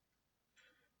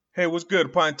Hey, what's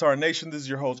good, Pine Tar Nation? This is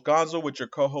your host Gonzo with your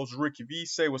co-host Ricky V.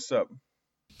 Say what's up.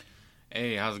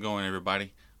 Hey, how's it going,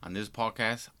 everybody? On this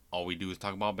podcast, all we do is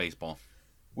talk about baseball.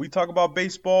 We talk about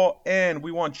baseball, and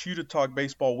we want you to talk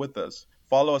baseball with us.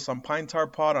 Follow us on Pine Tar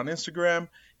Pod on Instagram,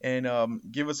 and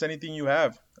give us anything you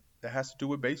have that has to do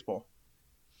with baseball.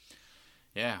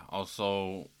 Yeah,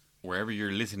 also, wherever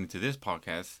you're listening to this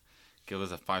podcast, give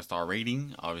us a 5-star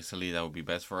rating. Obviously, that would be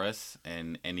best for us,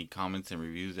 and any comments and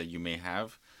reviews that you may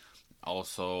have.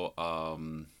 Also,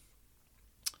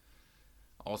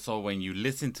 when you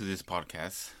listen to this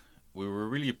podcast, we would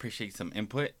really appreciate some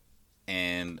input,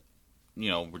 and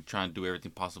we're trying to do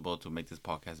everything possible to make this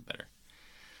podcast better.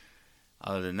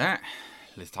 Other than that,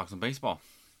 let's talk some baseball.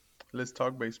 Let's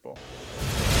talk baseball.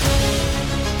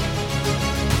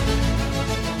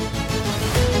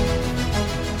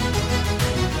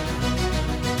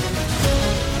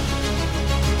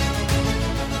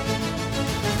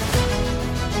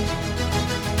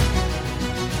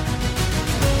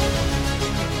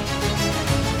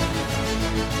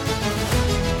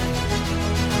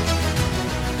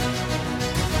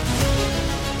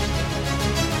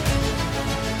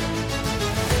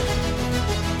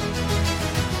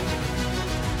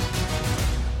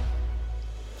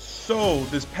 So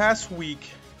this past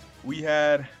week, we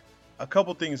had a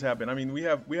couple things happen. I mean, we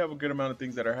have a good amount of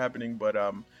things that are happening, but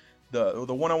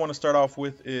the one I want to start off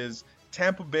with is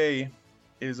Tampa Bay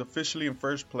is officially in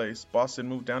first place. Boston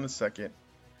moved down to second,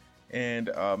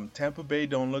 and Tampa Bay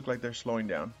don't look like they're slowing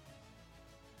down.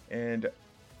 And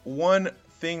one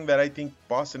thing that I think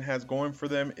Boston has going for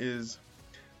them is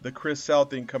the Chris Sale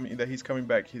thing coming that he's coming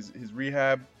back. His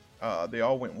rehab, they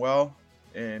all went well,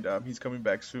 and he's coming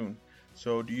back soon.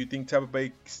 So, do you think Tampa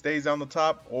Bay stays on the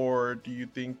top, or do you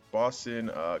think Boston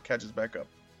catches back up?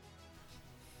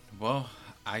 Well,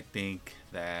 I think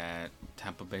that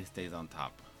Tampa Bay stays on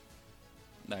top.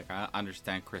 Like, I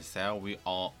understand Chris Sale. We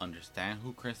all understand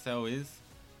who Chris Sale is.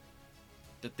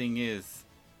 The thing is,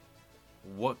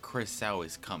 what Chris Sale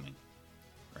is coming,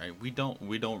 right? We don't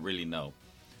really know.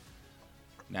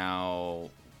 Now,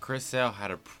 Chris Sale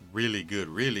had a really good,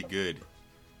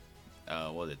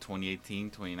 was it 2018,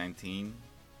 2019?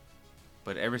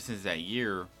 But ever since that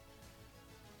year,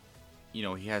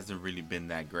 he hasn't really been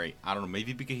that great. I don't know,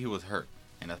 maybe because he was hurt.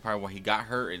 And that's probably why he got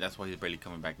hurt, and that's why he's barely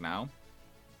coming back now.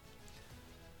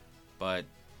 But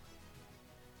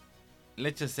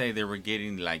let's just say they were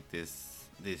getting like this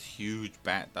huge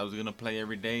bat that was gonna play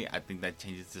every day. I think that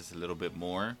changes just a little bit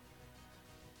more.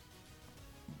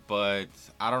 But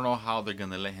I don't know how they're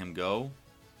gonna let him go.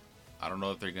 I don't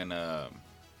know if they're gonna,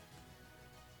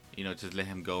 just let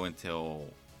him go until,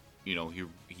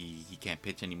 he can't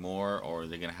pitch anymore, or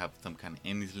they're gonna have some kind of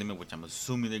innings limit, which I'm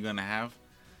assuming they're gonna have,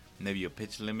 maybe a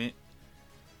pitch limit.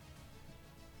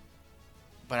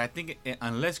 But I think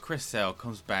unless Chris Sale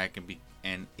comes back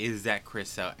and is that Chris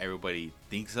Sale everybody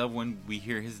thinks of when we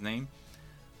hear his name,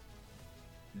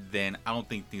 then I don't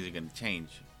think things are gonna change.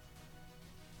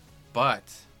 But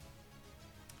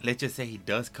let's just say he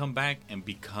does come back and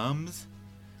becomes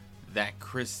that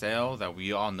Chris Sale that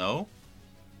we all know.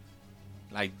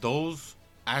 Like those,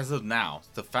 as of now,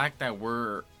 the fact that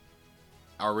we're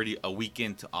already a week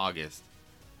into August,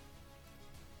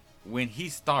 when he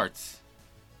starts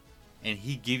and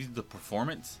he gives you the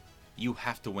performance, you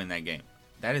have to win that game.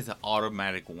 That is an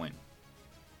automatic win.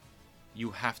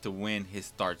 You have to win his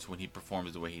starts when he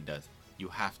performs the way he does. You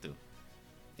have to.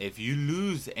 If you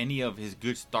lose any of his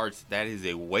good starts, that is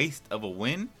a waste of a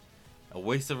win, a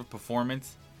waste of a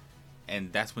performance,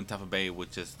 and that's when Tampa Bay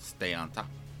would just stay on top.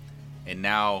 And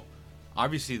now,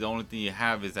 obviously, the only thing you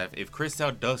have is that if Chris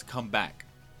Sale does come back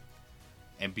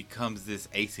and becomes this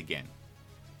ace again,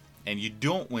 and you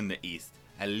don't win the East,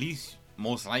 at least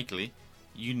most likely,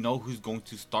 you know who's going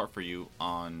to start for you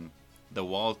on the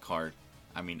wild card.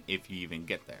 I mean, if you even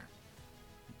get there.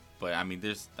 But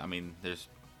there's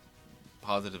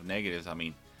positive negatives.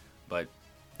 But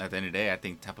at the end of the day, I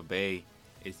think Tampa Bay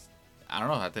is. I don't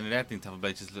know. At the end of the day, I think Tampa Bay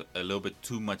is just a little bit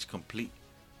too much complete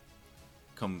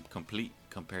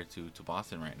compared to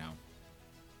Boston right now.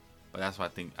 But that's why I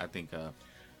think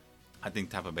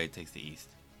Tampa Bay takes the East.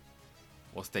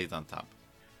 Well, stays on top.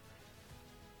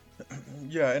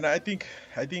 Yeah, and I think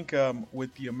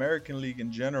with the American League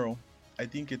in general, I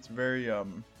think it's very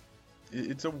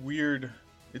it's a weird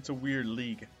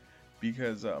league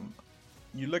because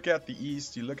you look at the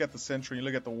East, you look at the Central, you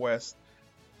look at the West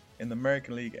in the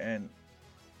American League, and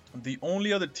the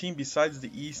only other team besides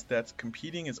the East that's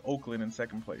competing is Oakland in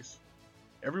second place.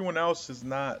 Everyone else is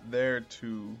not there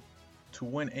to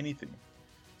win anything.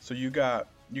 So you got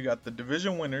the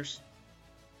division winners.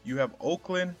 You have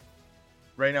Oakland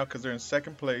right now because they're in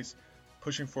second place.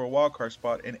 pushing for a wild card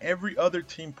spot, and every other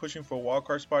team pushing for a wild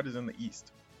card spot is in the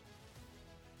East.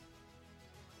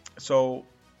 So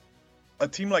a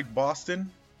team like Boston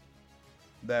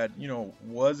that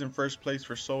was in first place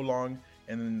for so long,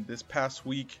 and then this past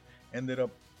week ended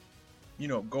up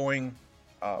going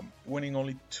winning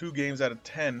only 2 games out of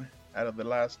 10 out of the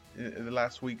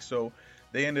last week. So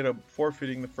they ended up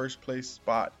forfeiting the first place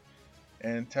spot,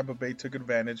 and Tampa Bay took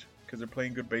advantage because they're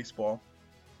playing good baseball.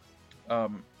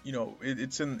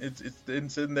 It's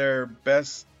in their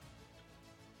best.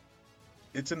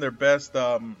 It's in their best.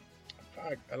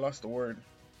 Fuck, I lost the word.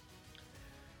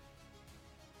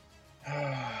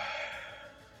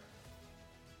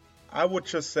 I would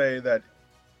just say that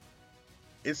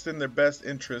it's in their best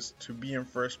interest to be in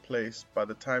first place by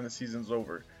the time the season's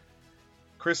over.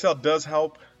 Chris Sale does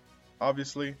help,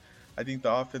 obviously. I think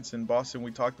the offense in Boston,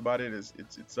 we talked about it,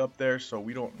 it's up there, so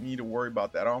we don't need to worry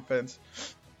about that offense.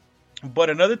 But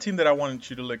another team that I wanted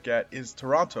you to look at is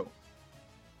Toronto.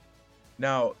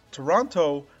 Now,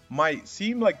 Toronto might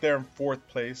seem like they're in 4th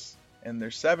place, and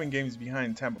they're 7 games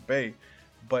behind Tampa Bay,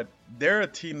 but they're a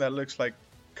team that looks like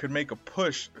could make a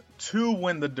push to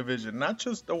win the division, not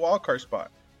just the wild card spot.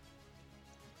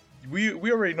 We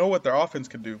already know what their offense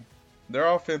can do. Their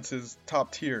offense is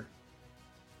top tier.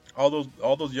 All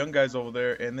those young guys over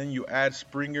there, and then you add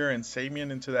Springer and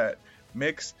Semien into that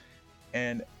mix,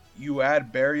 and you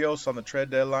add Berrios on the trade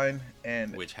deadline,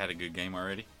 and which had a good game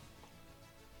already.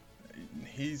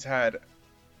 He's had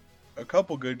a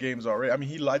couple good games already. I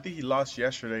mean, I think he lost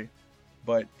yesterday,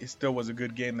 but it still was a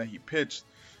good game that he pitched.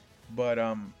 But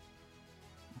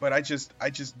I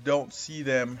just don't see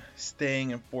them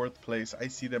staying in 4th place. I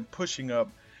see them pushing up.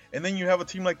 And then you have a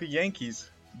team like the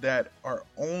Yankees that are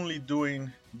only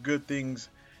doing good things,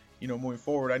 moving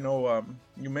forward. I know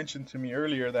you mentioned to me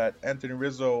earlier that Anthony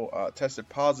Rizzo tested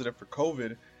positive for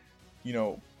COVID.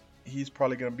 He's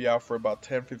probably going to be out for about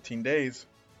 10, 15 days.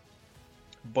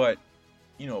 But,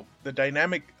 the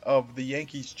dynamic of the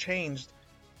Yankees changed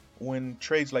when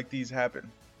trades like these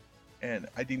happen. And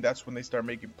I think that's when they start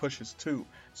making pushes too.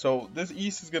 So this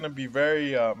East is going to be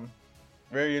very,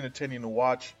 very entertaining to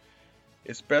watch,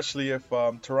 especially if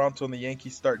Toronto and the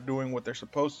Yankees start doing what they're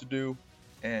supposed to do,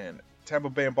 and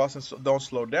Tampa Bay and Boston don't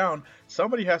slow down.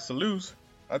 Somebody has to lose.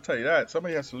 I'll tell you that.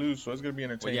 Somebody has to lose, so it's going to be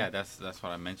entertaining. Well, yeah, that's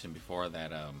what I mentioned before,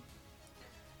 that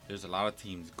there's a lot of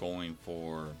teams going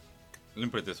for. Let me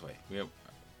put it this way: we have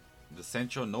the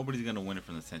Central. Nobody's going to win it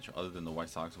from the Central other than the White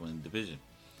Sox winning the division.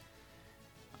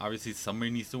 Obviously,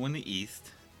 somebody needs to win the East.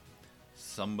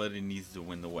 Somebody needs to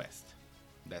win the West.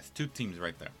 That's 2 teams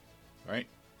right there, right?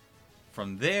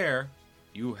 From there,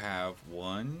 you have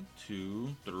 1,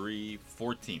 2, 3,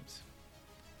 4 teams.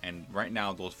 And right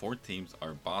now, those 4 teams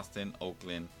are Boston,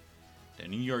 Oakland, the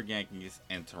New York Yankees,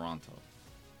 and Toronto.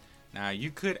 Now, you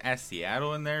could add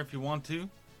Seattle in there if you want to.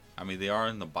 I mean, they are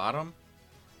in the bottom.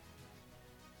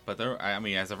 But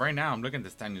as of right now, I'm looking at the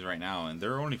standings right now, and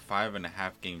they're only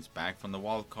 5.5 games back from the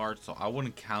wild card, so I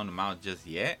wouldn't count them out just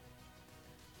yet.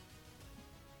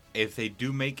 If they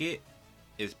do make it,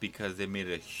 it's because they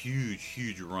made a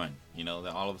huge run.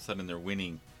 That all of a sudden they're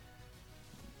winning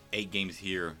 8 games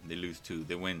here, they lose 2.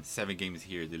 They win 7 games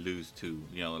here, they lose 2.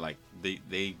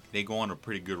 They go on a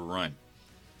pretty good run.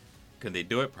 Could they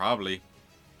do it? Probably.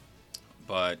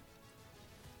 But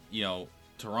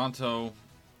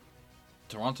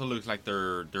Toronto looks like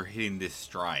they're hitting this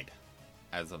stride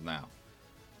as of now.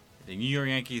 The New York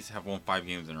Yankees have won 5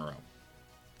 games in a row.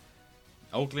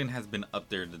 Oakland has been up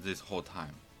there this whole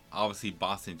time. Obviously,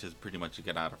 Boston just pretty much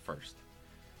got out of first.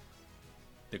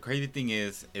 The crazy thing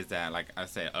is that, like I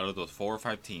said, out of those 4 or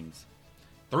 5 teams,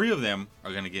 3 of them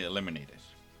are gonna get eliminated.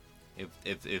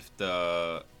 If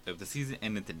the season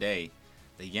ended today,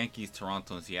 the Yankees,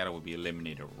 Toronto, and Seattle will be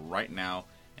eliminated right now.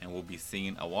 And we'll be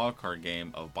seeing a wild card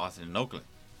game of Boston and Oakland.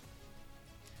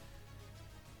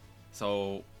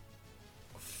 So,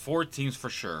 4 teams for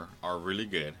sure are really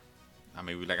good. I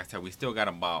mean, like I said, we still got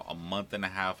about a month and a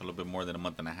half, a little bit more than a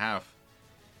month and a half.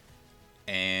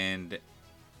 And,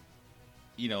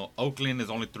 Oakland is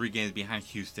only 3 games behind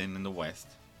Houston in the West.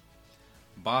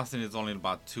 Boston is only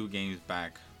about 2 games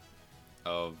back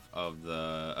of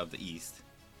the East.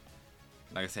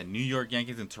 Like I said, New York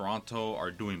Yankees and Toronto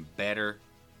are doing better.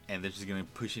 And they're just going to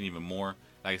push it even more.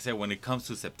 Like I said, when it comes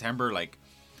to September, like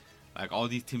all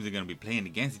these teams are going to be playing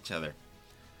against each other.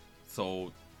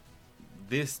 So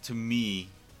this, to me,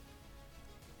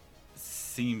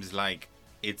 seems like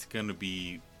it's going to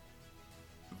be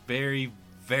very,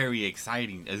 very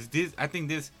exciting. I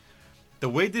think the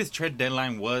way this trade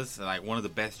deadline was, like one of the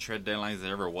best trade deadlines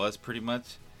there ever was, pretty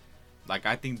much. Like,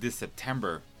 I think this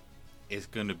September is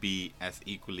going to be as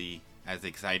equally as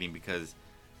exciting because,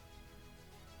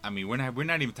 I mean, we're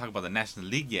not even talking about the National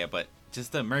League yet, but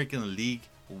just the American League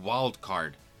wild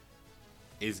card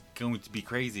is going to be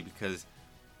crazy because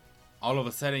all of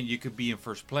a sudden you could be in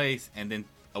first place and then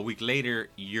a week later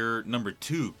you're number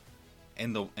 2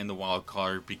 in the wild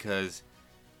card because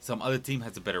some other team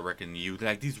has a better record than you.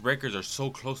 Like, these records are so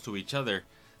close to each other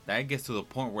that it gets to the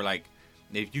point where, like,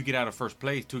 if you get out of first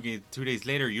place 2 days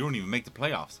later, you don't even make the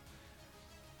playoffs.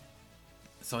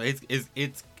 So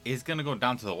it's gonna go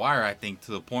down to the wire, I think,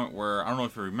 to the point where, I don't know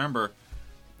if you remember,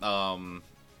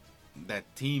 that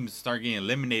teams start getting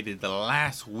eliminated the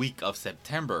last week of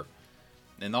September,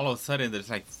 and all of a sudden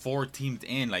there's like 4 teams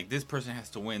in. Like, this person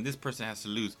has to win, this person has to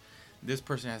lose, this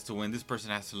person has to win, this person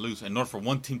has to lose in order for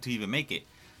one team to even make it.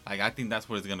 Like, I think that's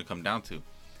what it's gonna come down to.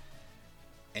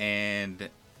 And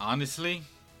honestly,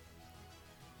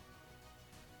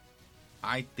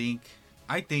 I think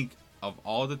of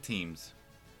all the teams,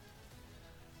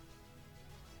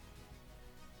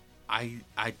 I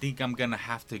think I'm gonna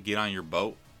have to get on your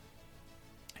boat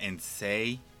and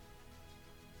say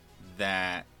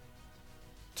that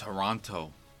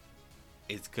Toronto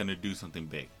is gonna do something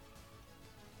big.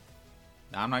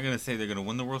 Now, I'm not gonna say they're gonna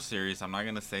win the World Series. I'm not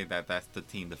gonna say that that's the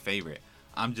team, the favorite.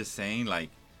 I'm just saying, like,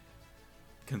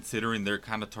 considering they're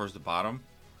kind of towards the bottom,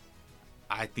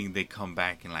 I think they come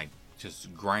back and, like,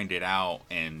 just grind it out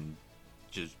and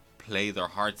just play their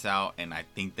hearts out, and I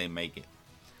think they make it.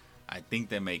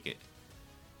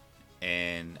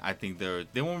 And I think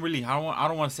they won't really, I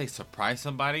don't want to say surprise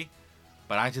somebody,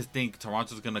 but I just think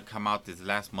Toronto's going to come out this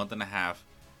last month and a half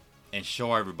and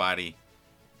show everybody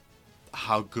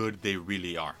how good they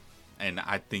really are. And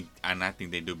I think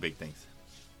they do big things.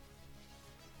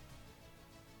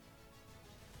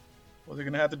 Well, they're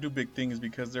going to have to do big things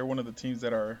because they're one of the teams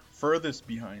that are furthest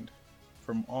behind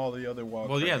from all the other wild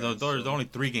Well, yeah, cards, they're only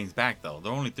 3 games back, though.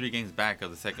 They're only 3 games back of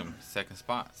the second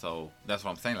spot. So that's what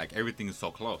I'm saying. Like, everything is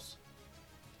so close.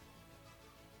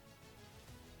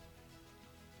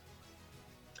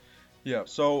 Yeah,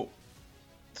 so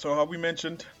how we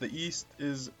mentioned, the East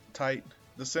is tight.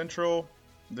 The Central,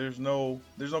 there's no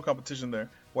competition there.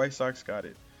 White Sox got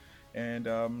it. And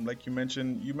like you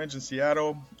mentioned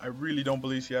Seattle. I really don't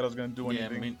believe Seattle's going to do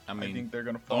anything. I mean, I think they're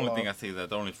going to fall off. The only thing I see is that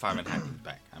they're only 5.5 games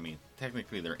back. I mean,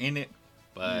 technically they're in it,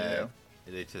 but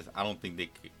it's just I don't think they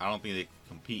can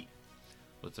compete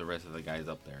with the rest of the guys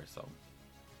up there. So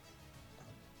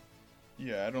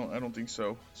yeah, I don't think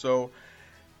so. So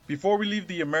before we leave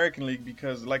the American League,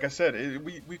 because like I said,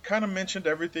 we kind of mentioned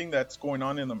everything that's going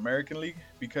on in the American League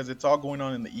because it's all going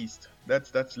on in the East.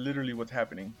 That's literally what's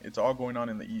happening. It's all going on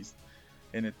in the East,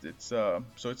 and it's so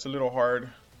it's a little hard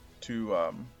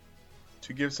to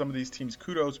give some of these teams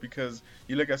kudos because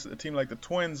you look at a team like the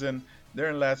Twins and they're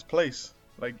in last place.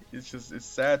 Like, it's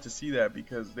sad to see that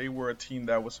because they were a team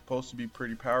that was supposed to be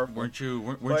pretty powerful. Weren't you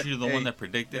the one that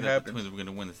predicted that the Twins were going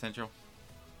to win the Central?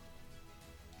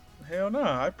 Hell no!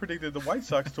 I predicted the White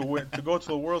Sox to go to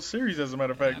the World Series. As a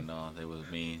matter of fact. Yeah, no, it was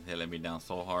me. They let me down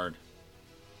so hard.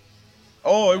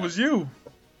 Oh, yeah. It was you.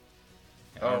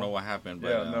 I don't know what happened,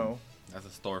 but no. That's a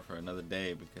story for another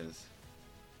day because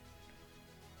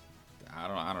I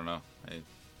don't know.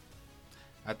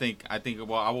 I think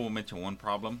well, I will mention one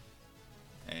problem,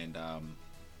 and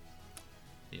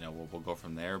we'll go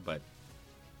from there. But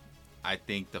I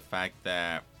think the fact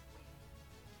that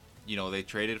they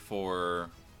traded for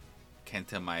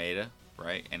Kenta Maeda,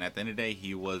 right? And at the end of the day,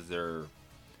 he was their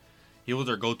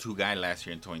go-to guy last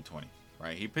year in 2020,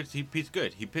 right? He pitched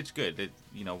good. He pitched good.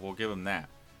 We'll give him that.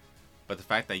 But the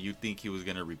fact that you think he was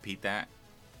going to repeat that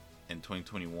in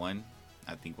 2021,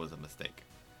 I think was a mistake.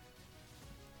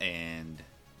 And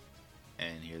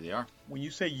here they are. When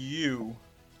you say you,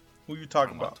 who are you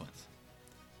talking about? Twins.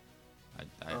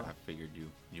 I figured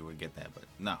you would get that, but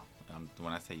no.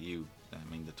 When I say you,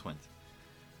 I mean the Twins.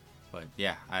 But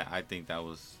yeah, I think that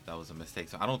was a mistake.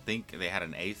 So I don't think they had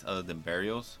an ace other than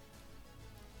Berrios.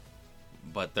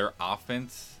 But their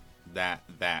offense, that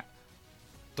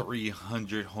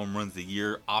 300 home runs a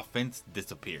year offense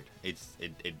disappeared. It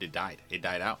died. It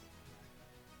died out.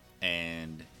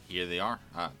 And here they are.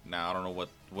 Now I don't know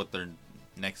what their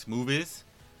next move is.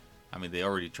 I mean, they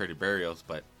already traded Berrios,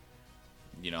 but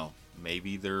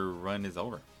maybe their run is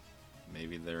over.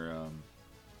 Maybe they're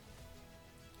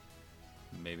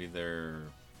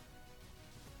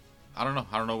I don't know.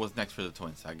 I don't know what's next for the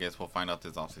Twins. I guess we'll find out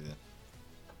this offseason.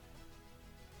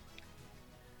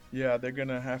 Yeah, they're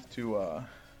gonna have to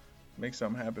make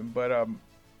something happen.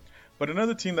 But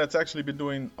another team that's actually been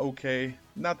doing okay.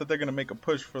 Not that they're gonna make a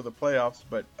push for the playoffs,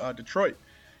 but Detroit.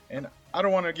 And I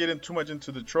don't want to get in too much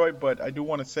into Detroit, but I do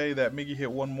want to say that Miggy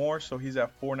hit one more, so he's at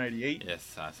 498.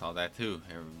 Yes, I saw that too.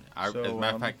 As a So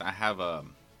matter of fact, I have I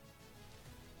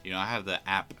have the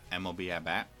app MLB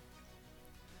app,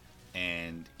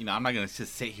 and I'm not gonna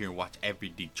just sit here and watch every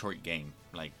Detroit game.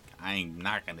 Like I ain't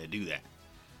not gonna do that.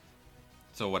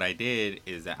 So what I did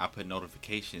is that I put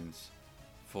notifications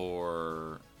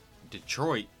for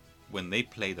Detroit when they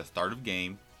play the start of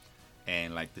game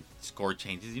and like the score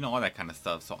changes, all that kind of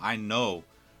stuff. So I know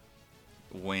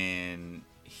when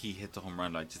he hits a home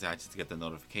run, I just get the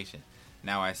notification.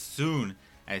 Now as soon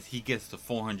as he gets to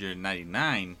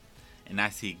 499 and I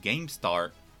see game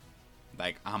start,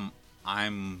 like I'm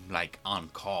like on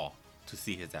call to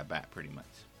see his at bat pretty much.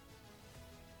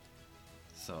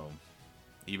 So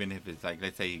even if it's like,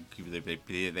 let's say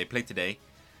they play today,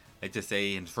 let's just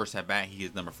say in the first at bat he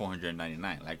is number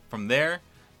 499. Like from there,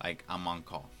 like I'm on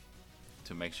call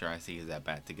to make sure I see his at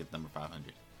bat to get number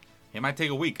 500. It might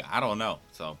take a week, I don't know.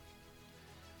 So,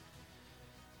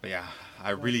 but yeah,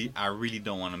 I really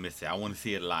don't want to miss it. I want to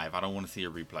see it live. I don't want to see a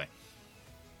replay.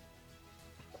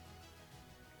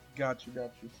 got you.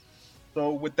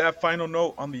 So with that final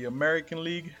note on the American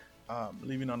League,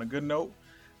 leaving on a good note,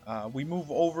 we move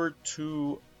over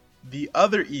to the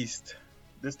other East,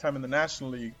 this time in the National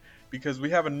League, because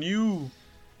we have a new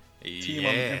team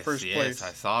in first place. Yes,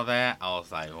 I saw that. I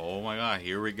was like, oh my God,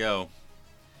 here we go.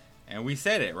 And we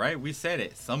said it, right? We said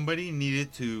it. Somebody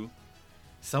needed to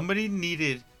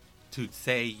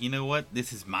say, you know what,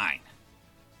 this is mine.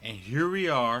 And here we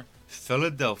are,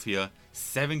 Philadelphia,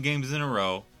 7 games in a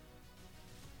row,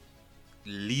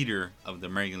 leader of the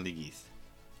American League East.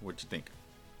 What you think?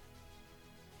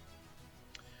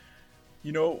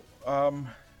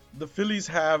 The Phillies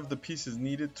have the pieces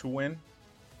needed to win,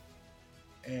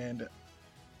 and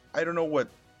I don't know what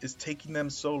is taking them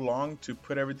so long to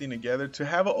put everything together to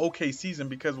have an okay season,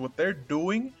 because what they're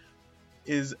doing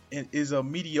is a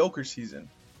mediocre season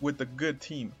with a good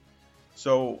team.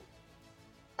 So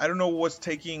I don't know what's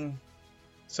taking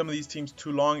some of these teams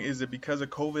too long. Is it because of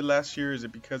COVID last year? Is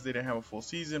it because they didn't have a full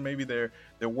season? Maybe their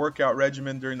workout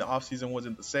regimen during the offseason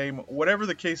wasn't the same. Whatever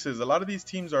the case is, a lot of these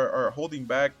teams are holding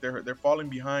back. They're falling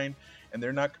behind, and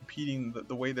they're not competing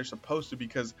the way they're supposed to.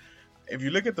 Because if you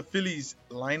look at the Phillies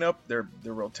lineup, their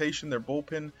rotation, their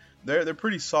bullpen, they're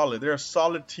pretty solid. They're a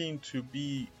solid team to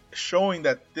be showing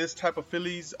that this type of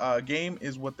Phillies game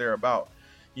is what they're about.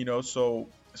 So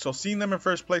seeing them in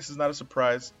first place is not a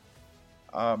surprise.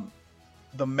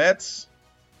 The Mets,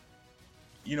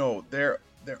 they're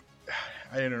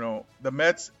I don't know. The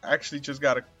Mets actually just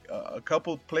got a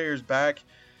couple players back,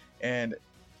 and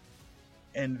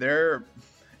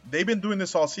they've been doing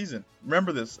this all season.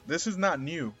 Remember this. This is not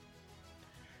new.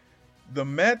 The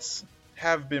Mets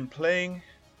have been playing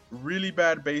really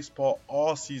bad baseball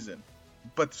all season,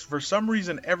 but for some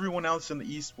reason everyone else in the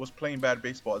East was playing bad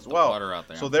baseball as well. Water out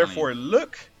there, so therefore it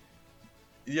looked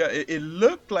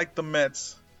like the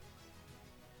Mets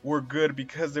were good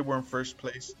because they were in first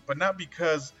place, but not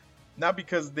because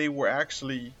they were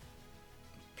actually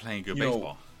playing good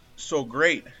baseball. So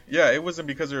great. Yeah, it wasn't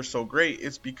because they were so great.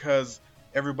 It's because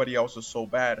everybody else was so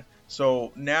bad.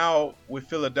 So now with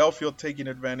Philadelphia taking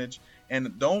advantage,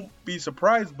 and don't be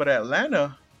surprised, but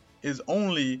Atlanta is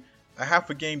only a half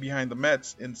a game behind the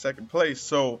Mets in second place.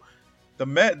 So the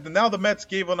Mets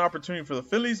gave an opportunity for the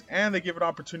Phillies, and they give an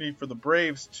opportunity for the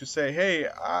Braves to say, hey,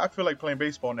 I feel like playing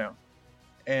baseball now.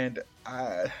 And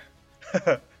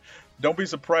don't be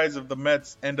surprised if the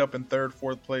Mets end up in third,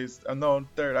 fourth place. No,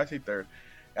 third. I say third.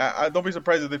 Don't be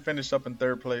surprised if they finish up in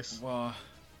third place. Well,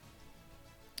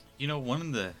 one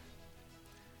of the,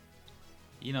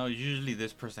 usually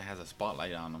this person has a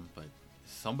spotlight on them, but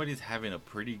somebody's having a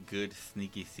pretty good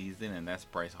sneaky season, and that's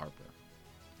Bryce Harper.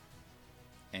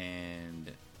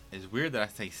 And it's weird that I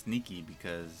say sneaky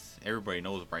because everybody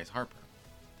knows Bryce Harper.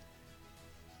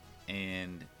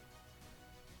 And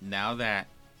now that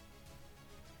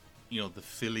the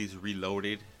Phillies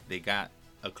reloaded, they got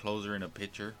a closer and a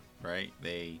pitcher, right?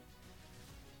 Their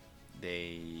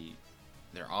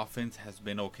offense has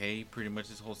been okay pretty much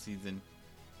this whole season.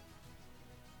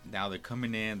 Now they're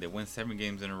coming in, they win 7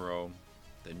 games in a row.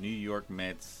 The New York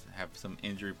Mets have some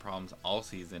injury problems all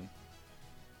season.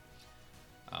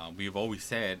 We've always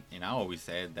said, and I always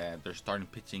said, that their starting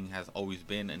pitching has always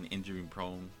been an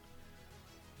injury-prone,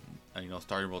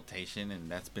 starting rotation, and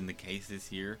that's been the case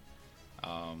this year.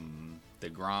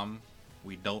 DeGrom,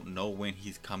 we don't know when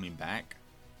he's coming back.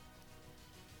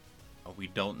 We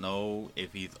don't know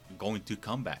if he's going to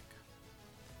come back.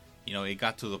 It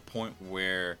got to the point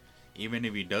where even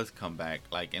if he does come back,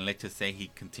 and let's just say he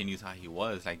continues how he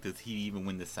was, does he even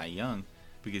win the Cy Young?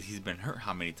 Because he's been hurt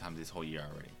how many times this whole year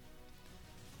already?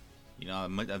 You know,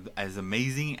 as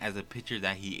amazing as a pitcher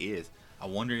that he is, I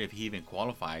wonder if he even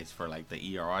qualifies for like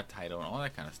the ERR title and all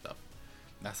that kind of stuff.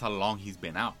 That's how long he's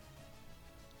been out.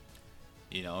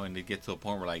 You know, and it gets to a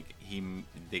point where like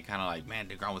they kind of like, man,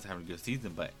 DeGrom was having a good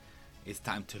season, but it's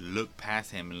time to look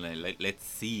past him and let's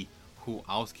see who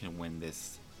else can win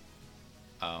this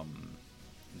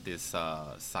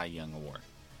Cy Young award.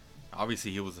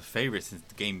 Obviously, he was a favorite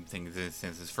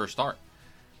since his first start,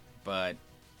 but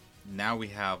now we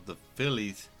have the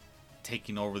Phillies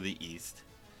taking over the East.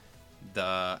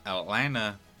 The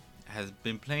Atlanta has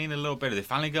been playing a little better. They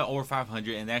finally got over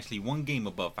 500 and they actually one game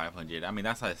above 500. I mean,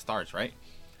 that's how it starts, right?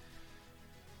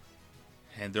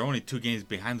 And they're only 2 games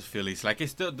behind the Phillies. Like,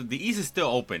 it's still, the East is still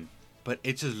open, but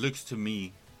it just looks to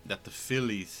me that the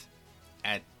Phillies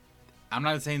I'm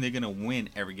not saying they're going to win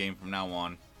every game from now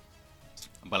on,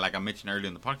 but like I mentioned earlier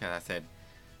in the podcast, I said,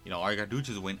 you know, all you got to do is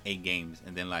just win 8 games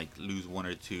and then like lose 1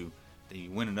 or 2. Then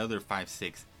you win another 5,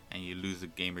 6 and you lose a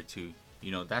game or 2.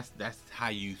 You know, that's how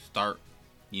you start,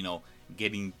 you know,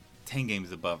 getting 10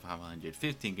 games above 500,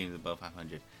 15 games above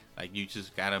 500. Like, you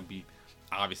just got to be,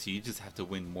 obviously, you just have to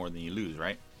win more than you lose,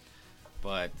 right?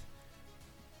 But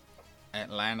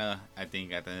Atlanta, I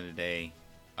think at the end of the day,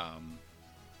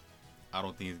 I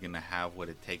don't think he's going to have what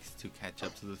it takes to catch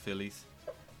up to the Phillies.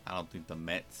 I don't think the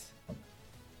Mets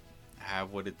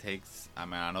have what it takes. I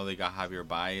mean, I know they got Javier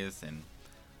Baez, and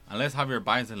unless Javier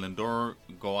Baez and Lindor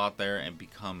go out there and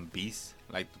become beasts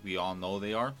like we all know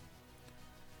they are,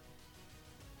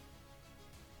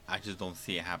 I just don't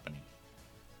see it happening.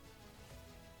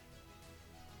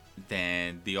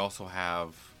 Then they also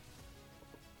have,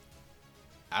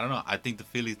 I don't know, I think the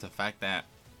Phillies,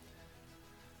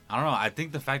 I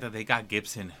think the fact that they got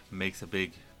Gibson makes a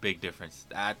big difference.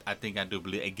 I think I do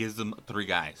believe it gives them 3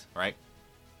 guys, right?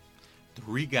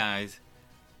 3 guys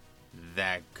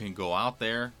that can go out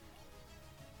there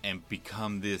and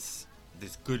become this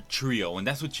good trio, and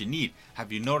that's what you need.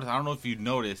 Have you noticed? I don't know if you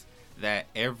noticed that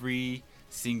every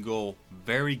single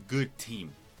very good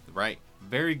team, right?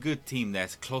 Very good team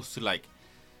that's close to like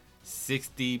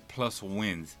 60 plus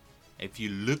wins. If you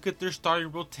look at their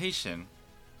starting rotation,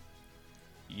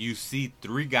 you see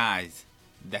 3 guys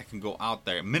that can go out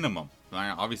there minimum.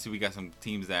 Right? Obviously, we got some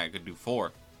teams that could do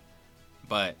 4,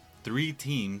 but 3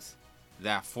 teams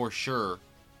that for sure,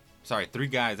 3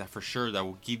 guys that for sure that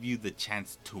will give you the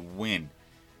chance to win,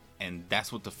 and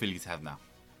that's what the Phillies have now.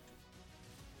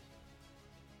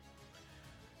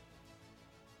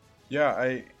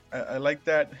 Yeah, I like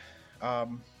that. I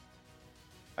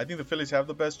think the Phillies have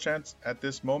the best chance at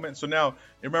this moment. So now,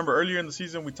 remember earlier in the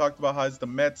season we talked about how it's the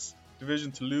Mets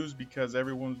division to lose because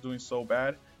everyone's doing so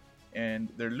bad and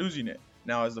they're losing it.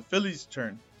 Now it's the Phillies'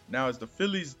 turn. Now it's the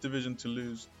Phillies' division to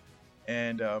lose.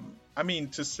 And I mean,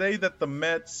 to say that the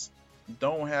Mets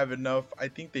don't have enough, I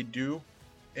think they do,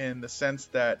 in the sense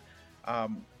that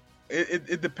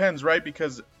it depends, right?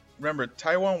 Because remember,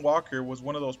 Taijuan Walker was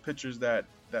one of those pitchers that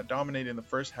dominated in the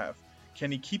first half.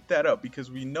 Can he keep that up?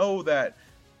 Because we know that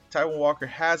Taijuan Walker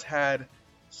has had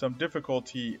some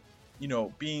difficulty, you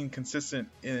know, being consistent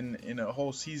in a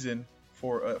whole season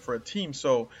for a team.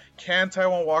 So can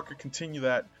Taijuan Walker continue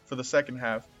that for the second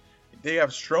half? They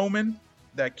have Stroman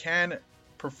that can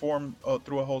perform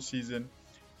through a whole season.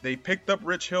 They picked up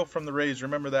Rich Hill from the Rays.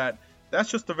 Remember that. That's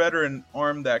just a veteran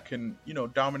arm that can, you know,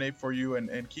 dominate for you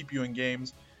and keep you in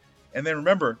games. And then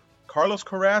remember, Carlos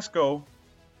Carrasco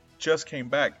just came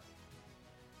back.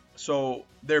 So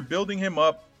they're building him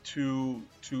up to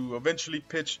eventually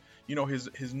pitch, you know,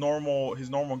 his normal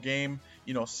game,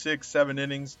 you know, 6-7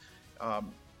 innings,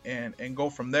 and go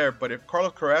from there. But if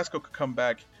Carlos Carrasco could come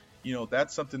back, you know,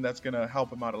 that's something that's gonna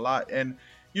help him out a lot. And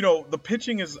you know, the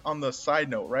pitching is on the side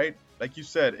note, right? Like you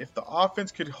said, if the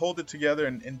offense could hold it together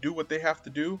and do what they have to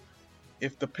do,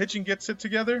 if the pitching gets it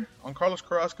together on Carlos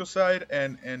Carrasco's side,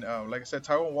 and like I said,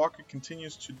 Taijuan Walker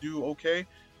continues to do okay,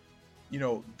 you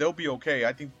know, they'll be okay.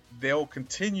 I think they'll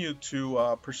continue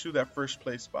to pursue that first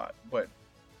place spot. But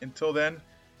until then,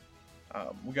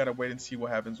 we gotta wait and see what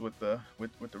happens with the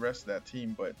rest of that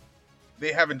team. But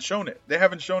they haven't shown it. They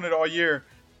haven't shown it all year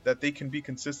that they can be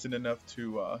consistent enough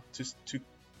to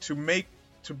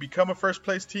become a first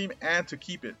place team and to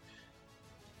keep it.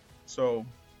 So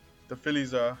the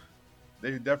Phillies,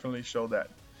 they definitely show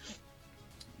that.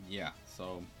 Yeah.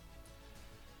 So,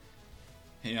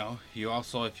 you know, you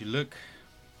also, if you look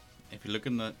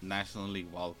in the National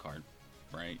League wild card,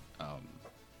 right?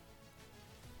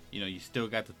 You know, you still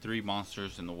got the 3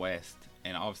 monsters in the West,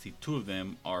 and obviously 2 of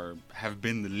them have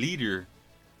been the leader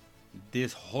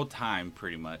this whole time,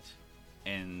 pretty much,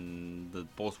 in the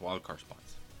both wild card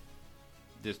spots.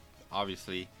 This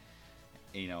obviously,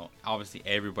 obviously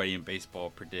everybody in baseball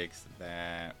predicts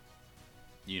that,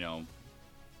 you know,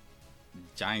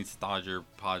 Giants, Dodgers,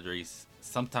 Padres,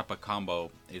 some type of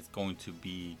combo is going to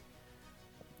be,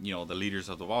 the leaders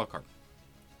of the wild card.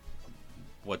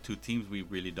 What two teams, we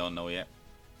really don't know yet.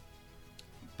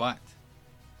 But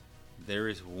there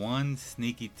is one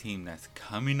sneaky team that's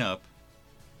coming up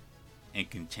and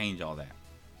can change all that.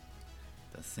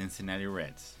 The Cincinnati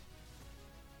Reds.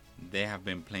 They have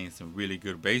been playing some really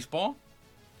good baseball.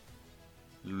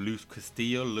 Luis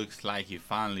Castillo looks like he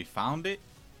finally found it.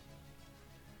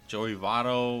 Joey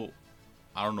Votto,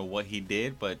 I don't know what he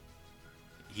did, but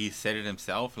he said it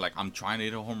himself. Like, I'm trying to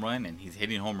hit a home run, and he's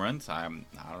hitting home runs. I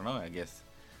don't know. I guess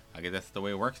that's the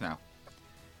way it works now.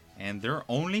 And they're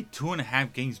only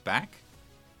 2.5 games back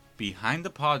behind the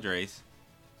Padres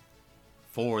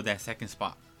for that second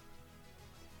spot.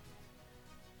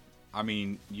 I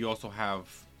mean, you also have,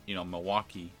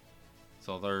 Milwaukee.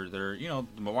 So they're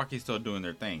Milwaukee's still doing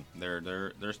their thing.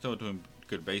 They're still doing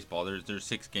good baseball. They're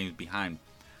 6 games behind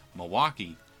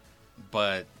Milwaukee,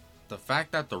 but the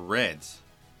fact that the Reds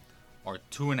are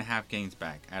 2.5 games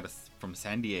back from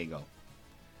San Diego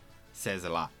says a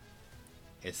lot.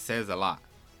 It says a lot.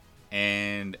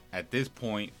 And at this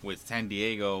point, with San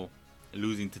Diego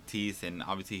losing Tatis, and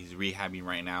obviously he's rehabbing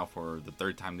right now for the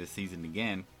 3rd time this season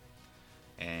again,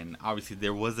 and obviously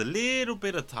there was a little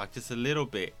bit of talk, just a little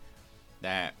bit,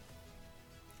 that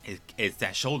it's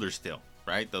that shoulder still,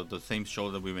 right? The same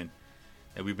shoulder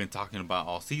that we've been talking about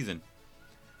all season.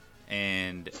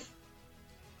 And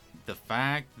the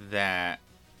fact that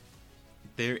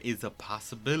there is a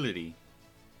possibility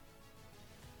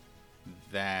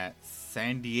that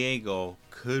San Diego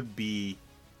could be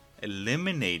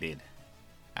eliminated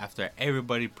after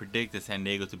everybody predicted San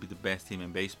Diego to be the best team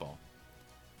in baseball.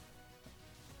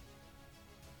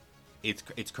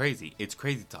 It's crazy. It's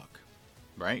crazy talk,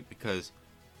 right? Because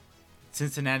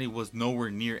Cincinnati was nowhere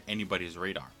near anybody's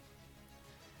radar.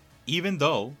 Even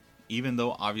though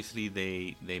obviously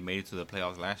they made it to the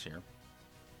playoffs last year.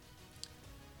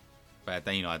 But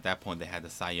at that point they had the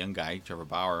Cy Young guy, Trevor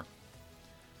Bauer.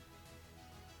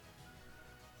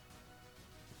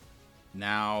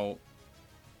 Now,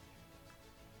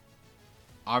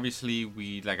 obviously,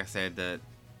 like I said, that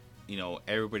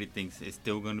everybody thinks it's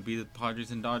still going to be the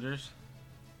Padres and Dodgers.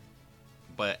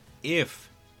 But if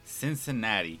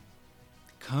Cincinnati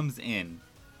comes in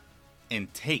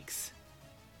and takes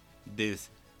this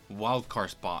wild card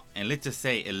spot, and let's just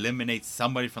say eliminates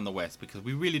somebody from the West, because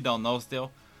we really don't know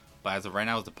still, but as of right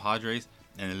now it's the Padres,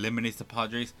 and eliminates the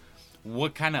Padres,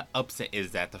 what kind of upset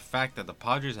is that? The fact that the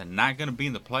Padres are not going to be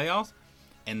in the playoffs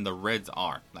and the Reds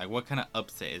are. Like, what kind of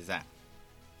upset is that?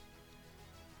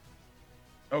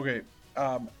 Okay,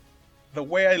 the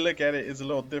way I look at it is a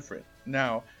little different.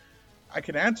 Now, I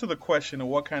can answer the question of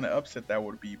what kind of upset that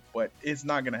would be, but it's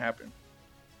not going to happen.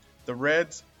 The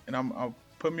Reds, and I'll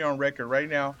put me on record right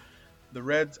now, the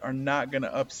Reds are not going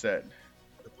to upset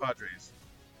the Padres.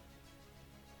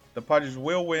 The Padres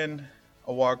will win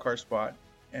a wild card spot,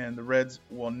 and the Reds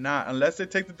will not, unless they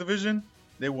take the division,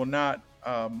 they will not.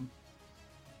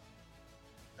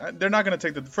 They're not going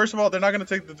to take first of all, they're not going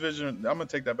to take the division. I'm going to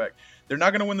take that back. They're not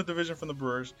going to win the division from the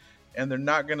Brewers, and they're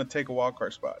not going to take a wild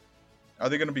card spot. Are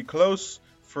they going to be close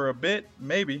for a bit?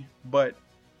 Maybe, but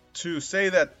to say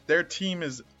that their team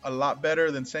is a lot better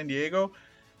than San Diego,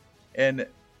 and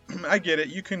I get it.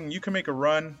 You can make a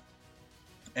run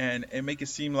and make it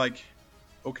seem like,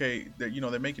 okay, that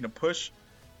they're making a push,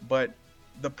 but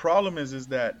the problem is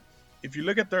that if you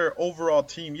look at their overall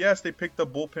team, yes, they picked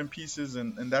up bullpen pieces,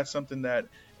 and that's something that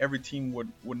every team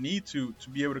would need to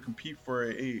be able to compete for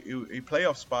a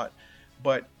playoff spot.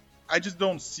 But I just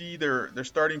don't see their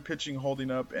starting pitching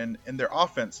holding up, and their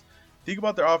offense. Think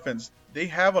about their offense. They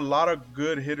have a lot of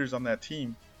good hitters on that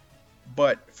team.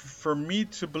 But for me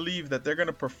to believe that they're going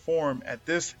to perform at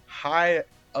this high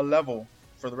a level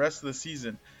for the rest of the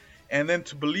season, and then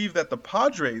to believe that the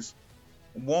Padres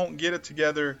won't get it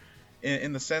together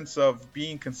in the sense of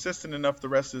being consistent enough the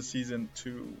rest of the season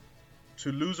to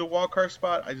lose a wild card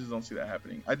spot, I just don't see that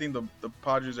happening. I think the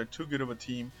Padres are too good of a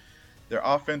team. Their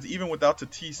offense, even without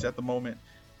Tatis at the moment,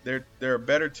 they're a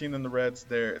better team than the Reds.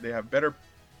 They have better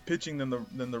pitching than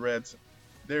the Reds.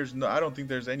 I don't think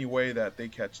there's any way that they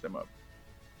catch them up,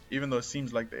 even though it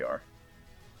seems like they are.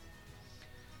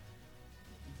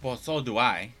 Well, so do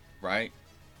I, right?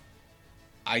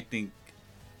 I think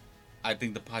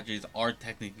the Padres are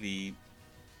technically,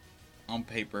 on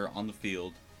paper, on the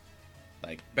field,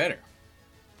 like, better.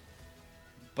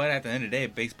 But at the end of the day,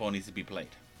 baseball needs to be played,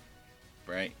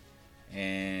 right?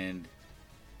 And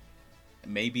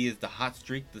maybe it's the hot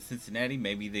streak, the Cincinnati.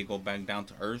 Maybe they go back down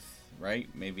to earth right?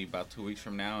 Maybe about 2 weeks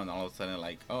from now, and all of a sudden,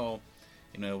 like, oh,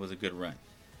 it was a good run,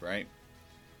 right?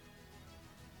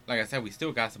 Like I said, we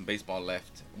still got some baseball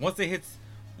left. Once it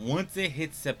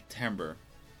hits September,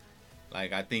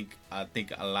 like I think a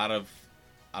lot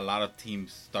of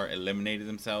teams start eliminating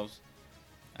themselves.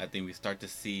 I think we start to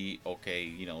see,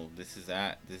 okay, this is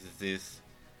that, this is this,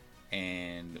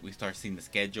 and we start seeing the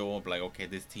schedule of like, okay,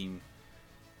 this team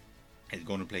is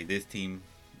going to play this team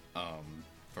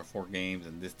for 4 games,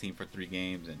 and this team for 3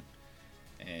 games,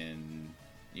 and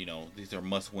these are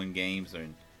must-win games,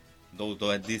 and though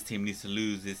this team needs to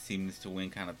lose, this team needs to win,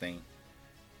 kind of thing.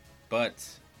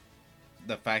 But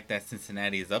the fact that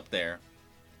Cincinnati is up there,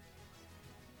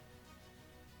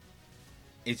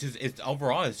 it's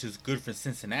just good for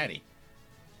Cincinnati.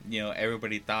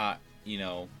 Everybody thought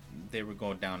they were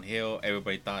going downhill.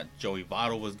 Everybody thought Joey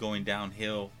Votto was going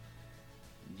downhill.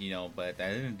 But at the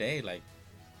end of the day, like,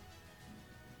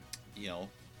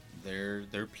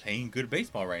 they're playing good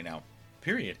baseball right now.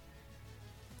 Period.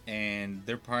 And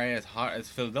they're probably as hot as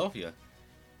Philadelphia.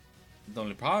 The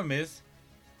only problem is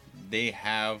they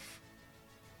have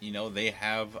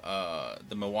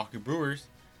the Milwaukee Brewers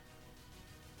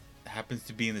happens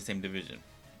to be in the same division.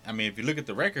 I mean, if you look at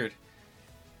the record,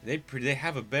 they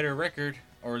have a better record,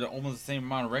 or almost the same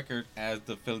amount of record as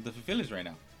the Philadelphia Phillies right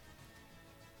now.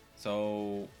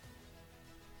 So,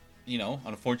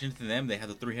 unfortunate to them, they have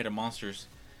the three-headed monster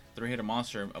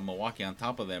of Milwaukee on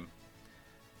top of them.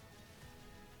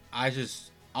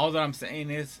 All that I'm saying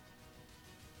is,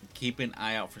 keep an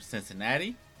eye out for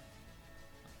Cincinnati.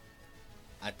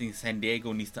 I think San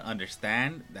Diego needs to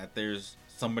understand that there's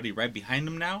somebody right behind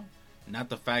them now. Not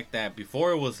the fact that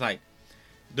before it was like,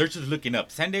 they're just looking up.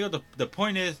 San Diego, the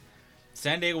point is,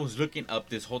 San Diego was looking up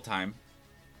this whole time,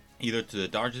 either to the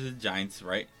Dodgers or the Giants,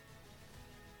 right?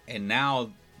 And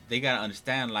now they got to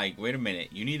understand, like, wait a minute,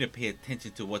 you need to pay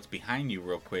attention to what's behind you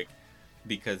real quick.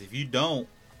 Because if you don't,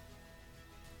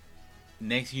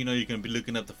 next you're going to be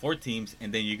looking up the 4 teams,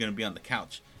 and then you're going to be on the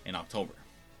couch in October.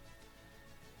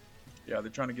 Yeah,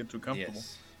 they're trying to get too comfortable.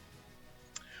 Yes.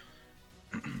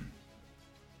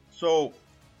 So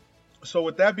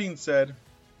with that being said,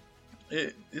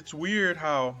 it's weird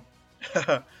how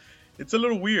it's a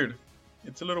little weird.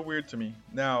 It's a little weird to me.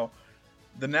 Now,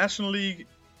 the National League,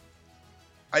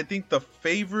 I think the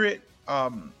favorite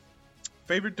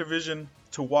division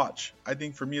to watch, I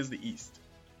think for me, is the East.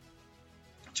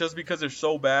 Just because they're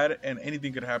so bad and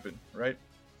anything could happen, right?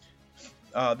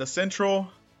 The Central,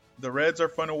 the Reds are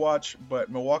fun to watch,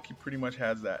 but Milwaukee pretty much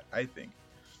has that, I think.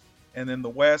 And then the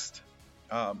West,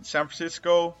 San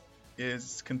Francisco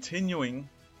is continuing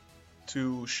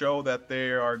to show that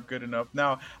they are good enough.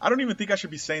 Now, I don't even think I should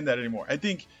be saying that anymore. I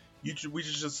think we should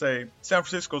just say San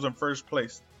Francisco's in first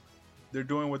place. They're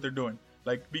doing what they're doing.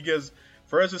 Like, because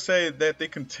for us to say that they're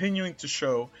continuing to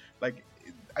show, like,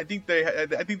 I think they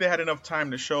had enough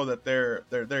time to show that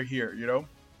they're here,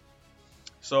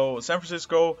 So San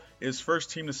Francisco is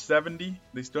first team to 70.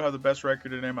 They still have the best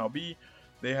record in MLB.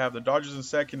 They have the Dodgers in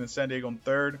second and San Diego in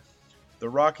third. The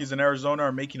Rockies and Arizona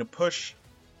are making a push.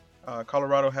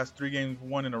 Colorado has 3 games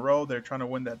won in a row. They're trying to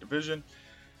win that division.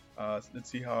 Let's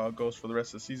see how it goes for the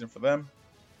rest of the season for them.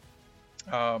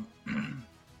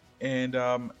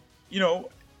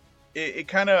 It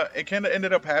kind of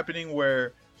ended up happening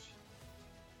where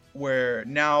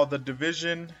now the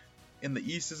division in the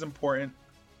East is important,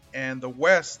 and the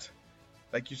West,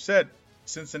 like you said,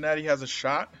 Cincinnati has a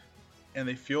shot, and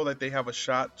they feel that they have a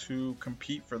shot to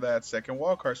compete for that second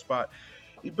wildcard spot.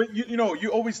 But you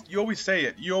always say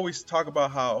it. You always talk about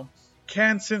how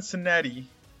can Cincinnati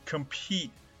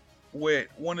compete with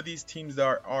one of these teams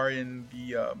that are in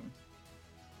the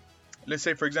let's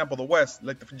say, for example, the West,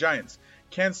 like the Giants.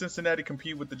 Can Cincinnati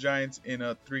compete with the Giants in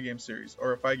a 3-game series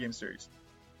or a 5-game series?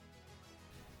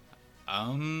 I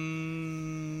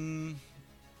don't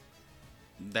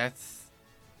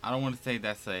want to say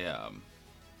that's a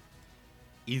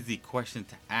easy question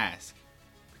to ask,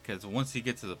 because once you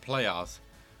get to the playoffs,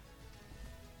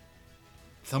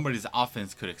 somebody's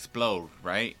offense could explode,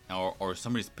 right? Or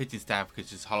somebody's pitching staff could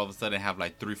just all of a sudden have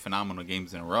like 3 phenomenal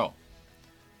games in a row.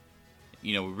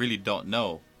 We really don't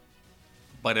know.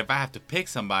 But if I have to pick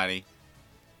somebody,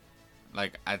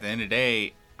 like, at the end of the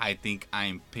day, I think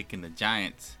I'm picking the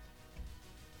Giants.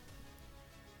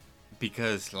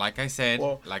 Because like I said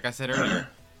earlier,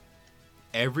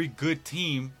 every good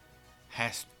team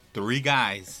has 3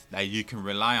 guys that you can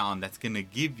rely on that's going to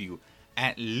give you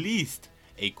at least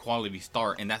a quality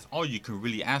start, and that's all you can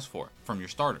really ask for from your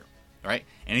starter, right?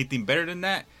 Anything better than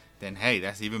that, then hey,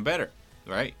 that's even better,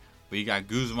 right? But you got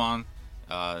Guzman,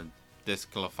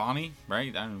 Desclafani, right?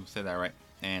 I don't even say that right,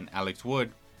 and Alex Wood.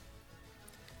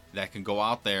 that can go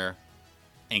out there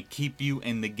and keep you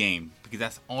in the game, because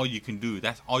that's all you can do.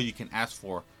 That's all you can ask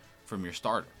for from your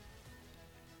starter.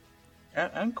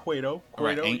 And Cueto,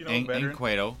 Right, veteran. and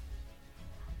Cueto.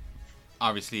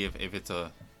 Obviously, if it's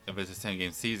a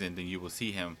 10-game season, then you will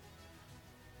see him.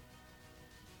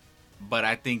 But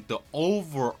I think the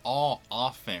overall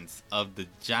offense of the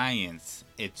Giants,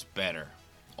 it's better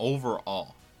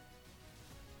overall.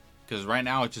 Because right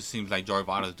now it just seems like Joey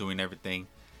Votto's doing everything.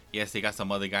 Yes, they got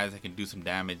some other guys that can do some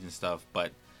damage and stuff,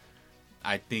 but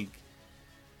I think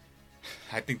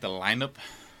the lineup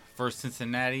for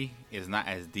Cincinnati is not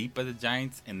as deep as the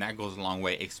Giants, and that goes a long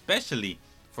way, especially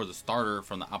for the starter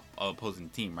from the opposing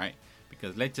team, right?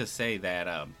 Because let's just say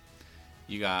that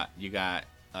you got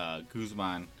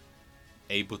Guzman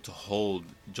able to hold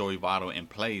Joey Votto in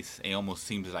place. It almost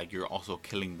seems like you're also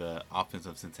killing the offense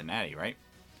of Cincinnati, right?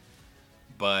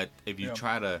 But if you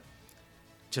try to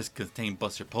just contain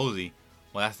Buster Posey,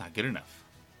 well, that's not good enough.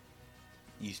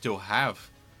 You still have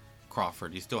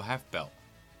Crawford. You still have Belt.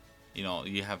 You know,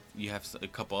 you have a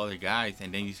couple other guys,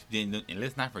 and then and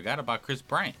let's not forget about Chris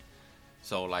Bryant.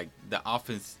 So like the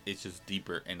offense is just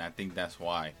deeper, and I think that's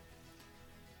why.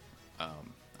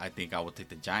 I think I would take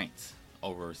the Giants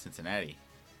over Cincinnati.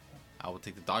 I would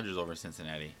take the Dodgers over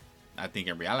Cincinnati. I think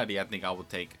in reality, I think I would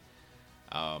take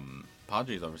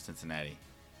Padres over Cincinnati.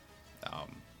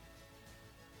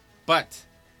 But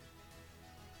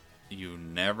you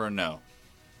never know.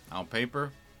 On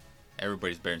paper,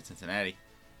 everybody's better than Cincinnati.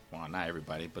 Well, not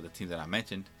everybody, but the teams that I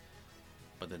mentioned.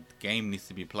 But the game needs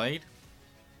to be played.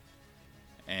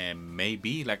 And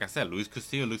maybe, like I said, Luis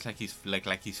Castillo looks like he's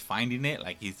he's finding it,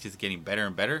 like he's just getting better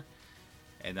and better.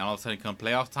 And then all of a sudden, come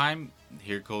playoff time,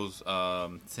 here goes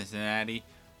Cincinnati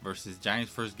versus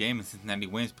Giants first game, and Cincinnati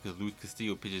wins because Luis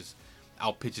Castillo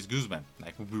outpitches Guzman.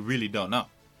 Like, we really don't know.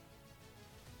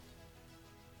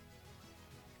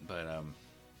 But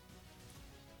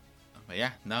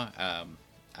yeah, no.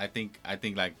 I think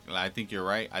you're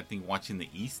right. I think watching the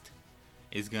East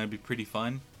is gonna be pretty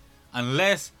fun,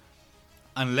 unless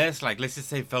like let's just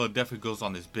say Philadelphia goes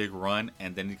on this big run,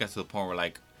 and then it gets to the point where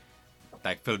like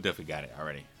Philadelphia got it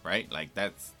already, right? Like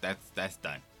that's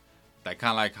done. Like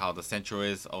kind of like how the Central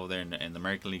is over there in the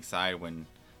American League side when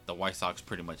the White Sox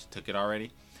pretty much took it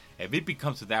already. If it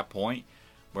becomes to that point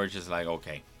where it's just like,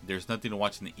 okay, there's nothing to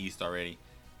watch in the East already.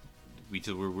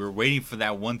 We're waiting for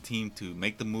that one team to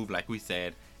make the move, like we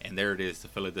said, and there it is. The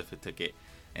Philadelphia took it.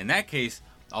 In that case,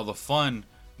 all the fun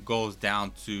goes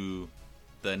down to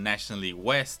the National League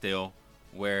West still,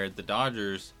 where the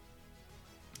Dodgers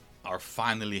are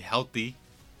finally healthy,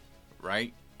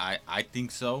 right? I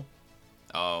think so.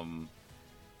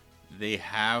 They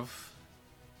have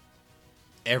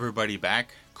everybody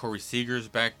back. Corey Seager's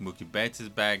back. Mookie Betts is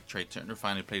back. Trey Turner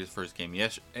finally played his first game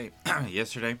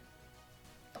yesterday.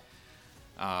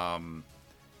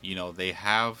 You know, they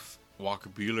have Walker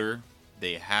Buehler.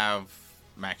 They have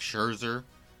Max Scherzer.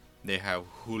 They have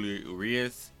Julio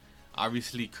Urias.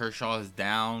 Obviously, Kershaw is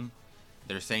down.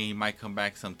 They're saying he might come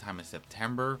back sometime in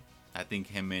September. I think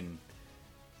him and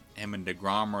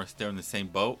DeGrom are still in the same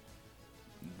boat.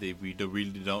 We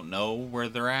really don't know where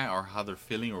they're at or how they're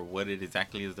feeling or what it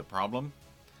exactly is the problem.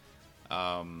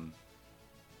 But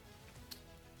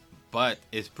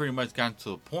it's pretty much gotten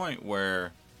to a point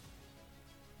where,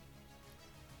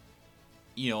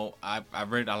 you know,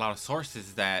 I've read a lot of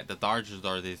sources that the Dodgers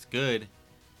are this good,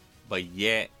 but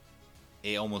yet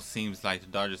it almost seems like the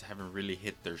Dodgers haven't really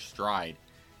hit their stride.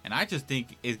 And I just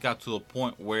think it's got to a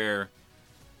point where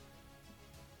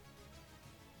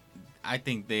I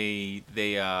think there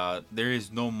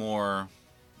is no more,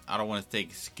 I don't want to say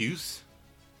excuse,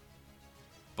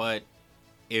 but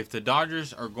if the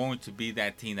Dodgers are going to be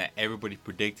that team that everybody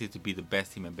predicted to be the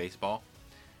best team in baseball,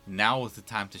 now is the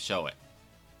time to show it.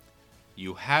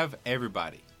 You have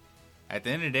everybody. At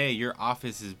the end of the day, your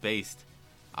offense is based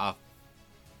off,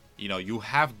 you know, you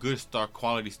have good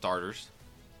quality starters.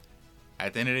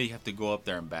 At the end of the day, you have to go up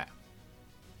there and bat.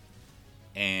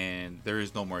 And there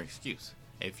is no more excuse.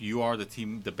 If you are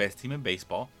the best team in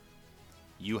baseball,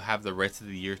 you have the rest of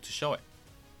the year to show it.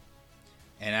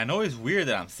 And I know it's weird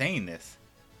that I'm saying this,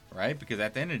 right? Because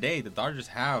at the end of the day, the Dodgers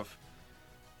have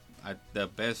the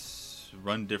best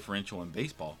run differential in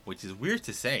baseball, which is weird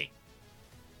to say.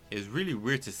 It's really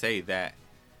weird to say that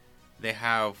they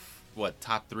have,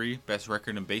 top 3 best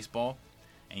record in baseball,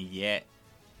 and yet,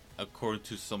 according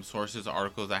to some sources,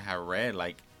 articles I have read,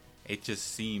 like, it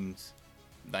just seems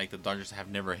like the Dodgers have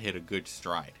never hit a good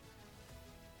stride.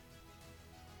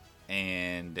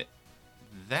 And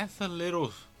that's a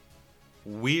little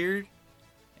weird,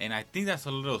 and I think that's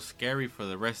a little scary for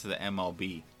the rest of the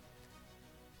MLB,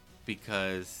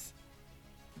 because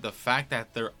the fact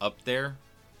that they're up there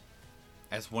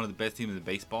as one of the best teams in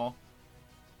baseball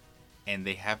and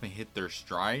they haven't hit their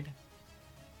stride,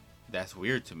 that's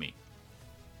weird to me.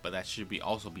 But that should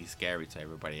also be scary to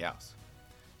everybody else.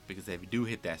 Because if you do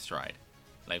hit that stride,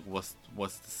 like what's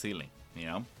the ceiling, you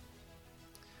know?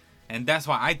 And that's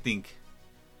why I think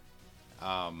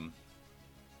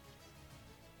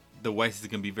the West is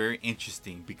going to be very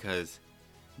interesting, because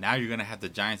now you're going to have the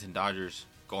Giants and Dodgers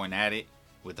going at it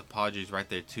with the Padres right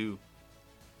there too.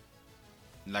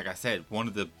 Like I said, one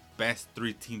of the best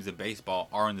 3 teams in baseball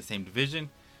are in the same division,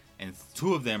 and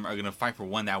 2 of them are going to fight for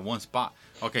that one spot.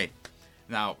 Okay,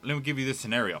 now let me give you this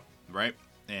scenario, right?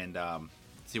 And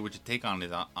see what your take on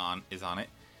is on it.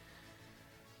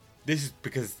 This is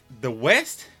because the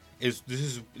West this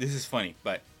is funny,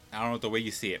 but I don't know the way you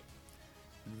see it.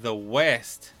 The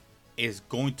West is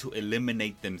going to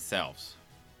eliminate themselves.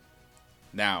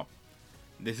 Now,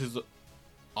 this is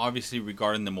obviously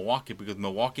regarding the Milwaukee, because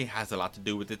Milwaukee has a lot to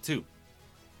do with it too.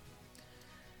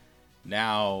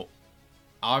 Now,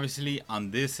 obviously on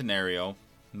this scenario,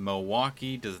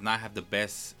 Milwaukee does not have the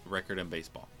best record in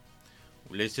baseball.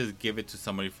 Let's just give it to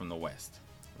somebody from the West,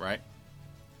 right?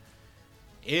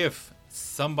 If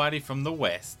somebody from the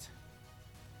West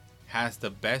has the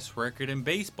best record in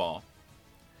baseball,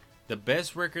 the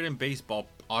best record in baseball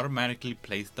automatically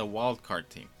plays the wild card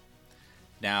team.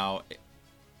 Now,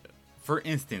 for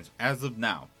instance, as of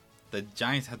now, the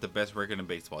Giants have the best record in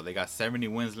baseball. They got 70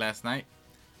 wins last night.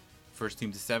 First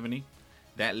team to 70.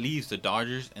 That leaves the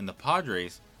Dodgers and the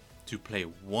Padres to play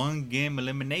 1 game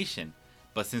elimination.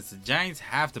 But since the Giants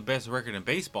have the best record in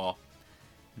baseball,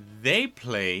 they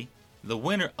play the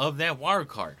winner of that wild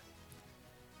card.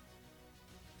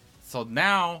 So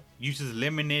now you just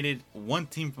eliminated 1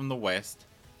 team from the West.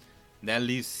 That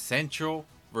leaves Central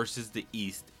versus the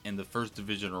East in the first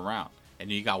divisional round. And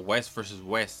then you got West versus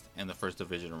West in the first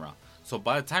divisional round. So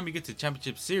by the time you get to the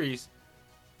championship series,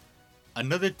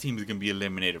 another team is going to be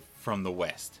eliminated from the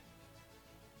West.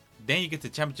 Then you get to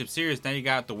the championship series. Now you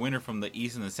got the winner from the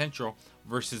East and the Central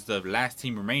versus the last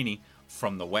team remaining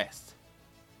from the West.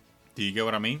 Do you get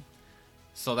what I mean?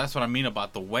 So that's what I mean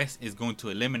about the West is going to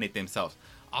eliminate themselves.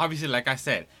 Obviously, like I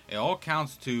said, it all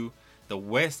counts to the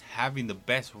West having the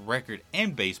best record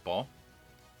in baseball.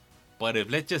 But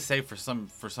if, let's just say for some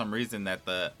reason that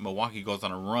the Milwaukee goes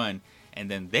on a run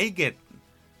and then they get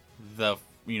the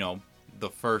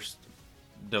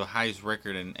highest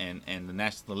record in the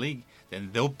National League, then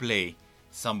they'll play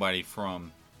somebody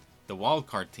from the wild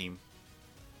card team,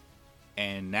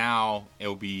 and now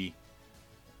it'll be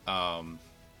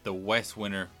the West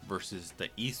winner versus the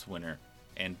East winner.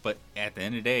 But at the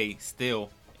end of the day,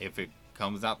 still, if it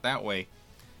comes out that way,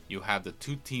 you have the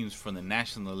 2 teams from the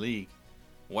National League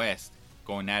West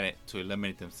going at it to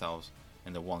eliminate themselves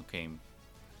in the 1 game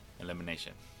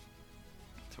elimination.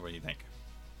 So what do you think?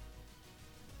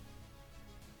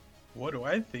 What do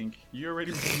I think? You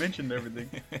already mentioned everything.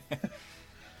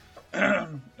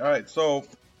 All right, so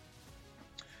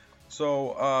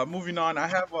moving on, I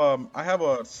have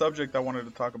a subject I wanted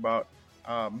to talk about,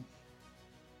 and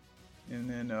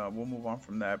then we'll move on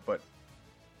from that. But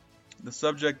the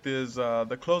subject is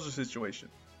the closer situation.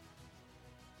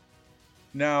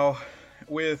 Now,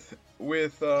 with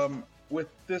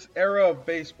this era of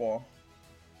baseball,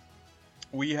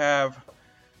 we have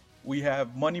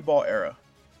Moneyball era.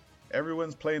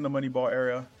 Everyone's playing the Moneyball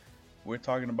era. We're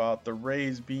talking about the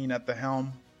Rays being at the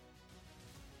helm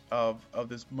of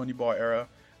this Moneyball era,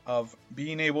 of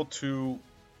being able to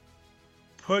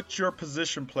put your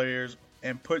position players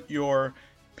and put your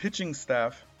pitching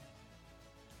staff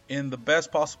in the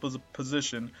best possible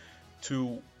position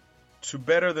to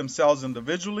better themselves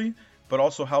individually, but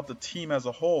also help the team as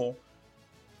a whole,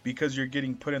 because you're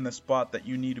getting put in the spot that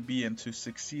you need to be in to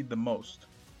succeed the most,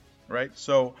 right?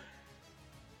 So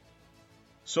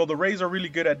the Rays are really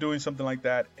good at doing something like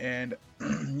that, and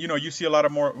you see a lot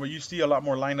more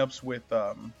lineups with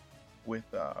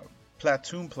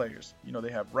platoon players.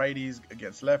 They have righties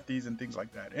against lefties and things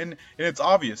like that, and it's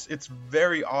obvious. It's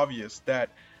very obvious that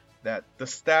the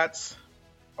stats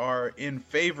are in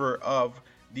favor of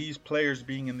these players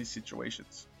being in these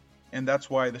situations, and that's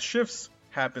why the shifts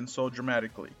happen so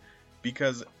dramatically.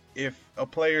 Because if a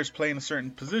player is playing a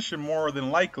certain position, more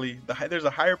than likely there's a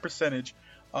higher percentage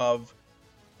of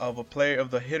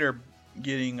the hitter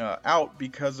getting out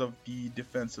because of the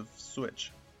defensive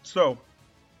switch. So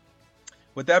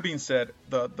with that being said,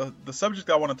 the subject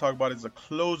I want to talk about is the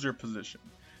closer position.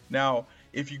 Now,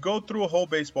 if you go through a whole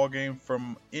baseball game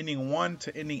from inning 1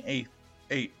 to inning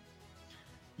 8,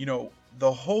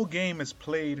 the whole game is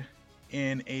played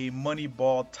in a money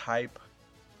ball type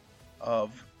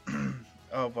of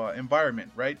of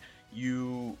environment, right?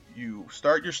 You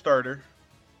start your starter,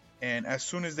 and as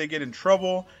soon as they get in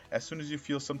trouble, as soon as you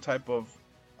feel some type of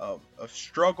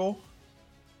struggle,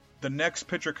 the next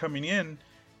pitcher coming in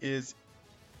is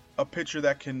a pitcher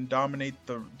that can dominate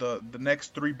the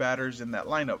next three batters in that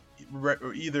lineup,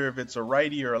 either if it's a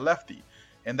righty or a lefty,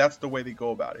 and that's the way they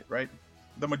go about it, right?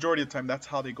 The majority of the time, that's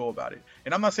how they go about it.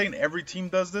 And I'm not saying every team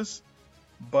does this,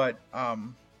 but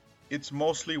it's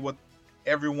mostly what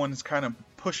everyone's kind of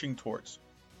pushing towards.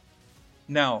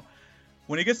 Now,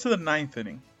 when it gets to the ninth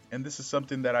inning, and this is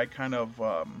something that I kind of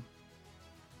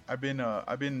I've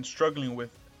been struggling with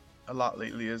a lot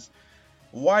lately, is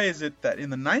why is it that in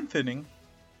the ninth inning,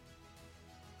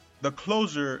 the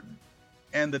closer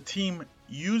and the team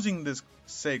using this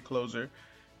say closer,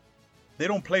 they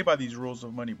don't play by these rules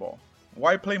of Moneyball?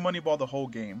 Why play Moneyball the whole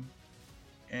game,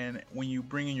 and when you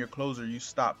bring in your closer, you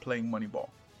stop playing Moneyball?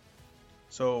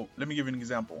 So let me give you an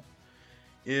example.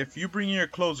 If you bring in your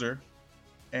closer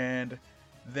and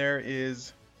there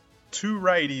is two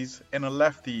righties and a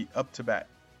lefty up to bat,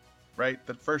 right?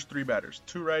 The first three batters,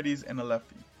 two righties and a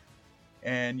lefty.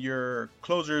 And your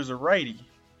closer is a righty.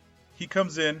 He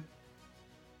comes in,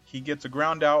 he gets a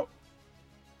ground out.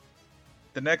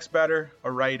 The next batter,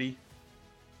 a righty,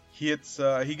 he gets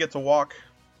a walk,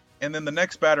 and then the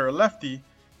next batter, a lefty,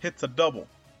 hits a double,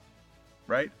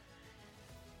 right?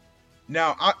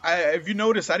 Now, if you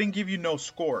notice, I didn't give you no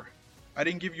score. I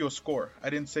didn't give you a score. I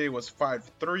didn't say it was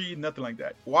 5-3, nothing like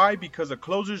that. Why? Because a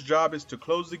closer's job is to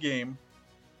close the game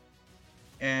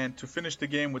and to finish the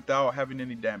game without having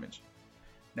any damage.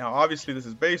 Now, obviously, this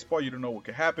is baseball. You don't know what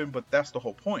could happen, but that's the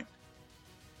whole point.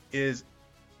 Is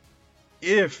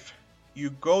if you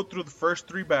go through the first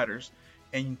three batters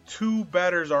and two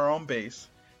batters are on base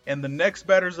and the next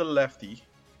batter's a lefty,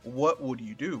 what would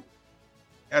you do?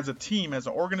 As a team, as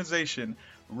an organization,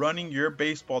 running your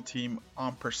baseball team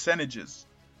on percentages,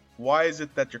 why is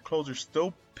it that your closer's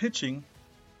still pitching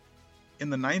in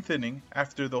the ninth inning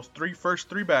after those first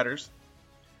three batters,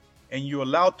 and you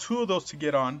allow two of those to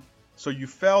get on, so you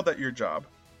failed at your job,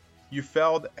 you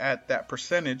failed at that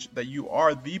percentage that you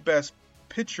are the best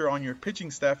pitcher on your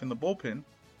pitching staff in the bullpen?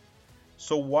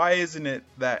 So why isn't it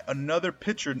that another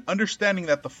pitcher, understanding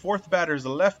that the fourth batter is a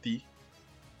lefty,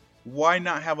 why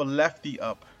not have a lefty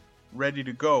up ready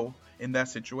to go in that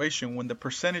situation when the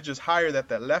percentage is higher that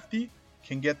that lefty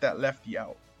can get that lefty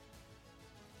out?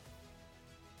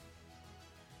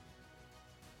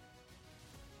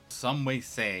 Some may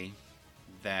say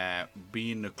that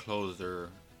being the closer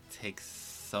takes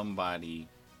somebody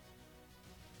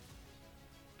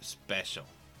special,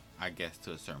 I guess,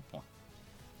 to a certain point.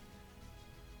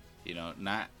 You know,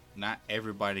 not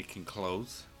everybody can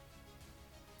close.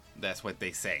 That's what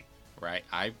they say, right?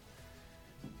 I've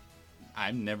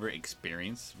never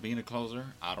experienced being a closer.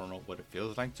 I don't know what it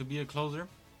feels like to be a closer,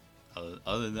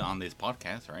 other than on this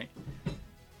podcast, right?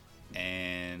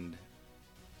 And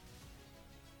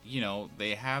you know,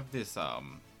 they have this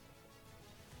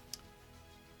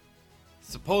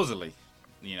supposedly,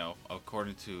 you know,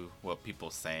 according to what people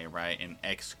say, right, and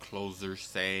ex-closers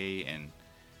say, and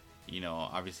you know,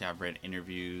 obviously I've read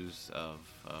interviews of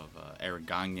Eric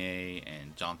Gagne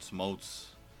and John Smoltz,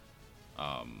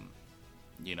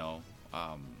 you know,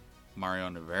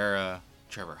 Mario Rivera,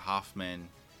 Trevor Hoffman.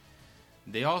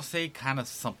 They all say kind of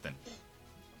something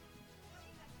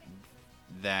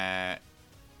that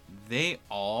they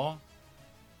all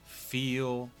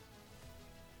feel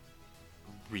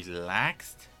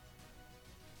relaxed,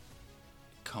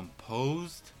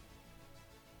 composed,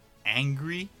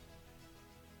 angry.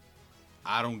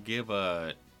 I don't give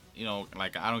a, you know,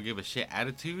 like I don't give a shit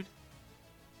attitude.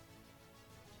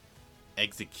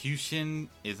 Execution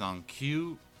is on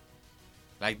cue.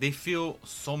 Like they feel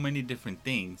so many different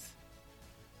things,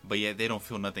 but yet they don't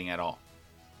feel nothing at all.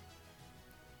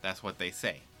 That's what they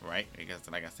say, right? Because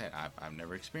like I said, I've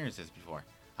never experienced this before.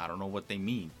 I don't know what they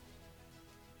mean.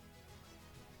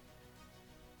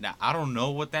 Now, I don't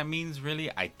know what that means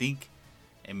really. I think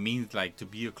it means like to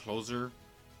be a closer,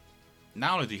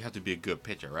 not only do you have to be a good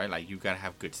pitcher, right? Like you gotta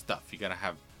have good stuff. You gotta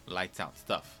have lights out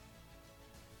stuff.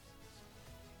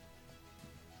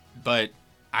 But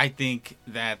I think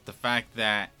that the fact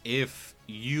that if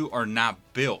you are not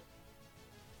built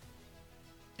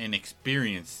and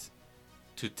experienced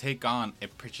to take on a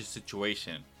pitcher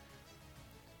situation,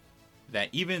 that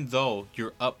even though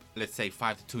you're up, let's say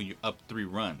 5-2, and you're up 3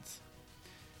 runs,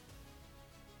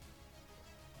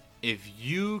 if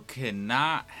you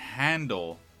cannot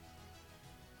handle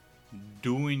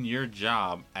doing your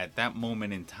job at that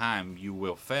moment in time, you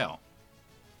will fail.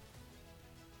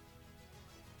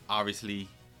 Obviously,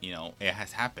 you know, it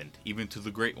has happened even to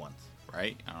the great ones,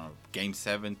 right? Game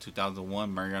 7,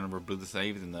 2001, Mariano blew the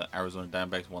saves, and the Arizona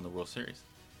Diamondbacks won the World Series.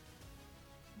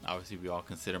 Obviously, we all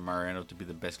consider Mariano to be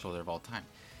the best closer of all time.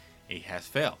 He has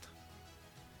failed.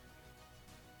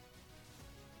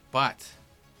 But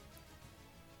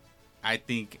I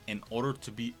think in order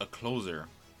to be a closer,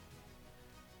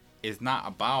 it's not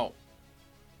about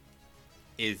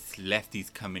is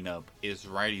lefties coming up, is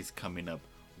righties coming up,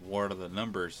 what are the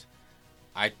numbers.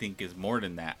 I think it's more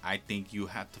than that. I think you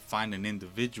have to find an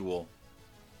individual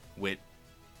with,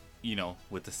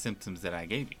 with the symptoms that I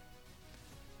gave you.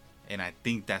 And I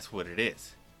think that's what it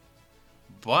is.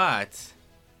 But,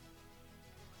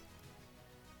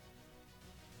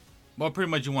 well, pretty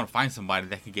much you want to find somebody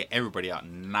that can get everybody out,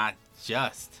 not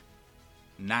just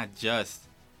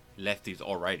lefties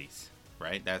or righties,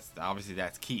 right? That's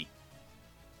key.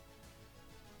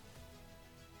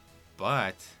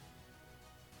 But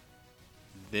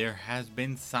there has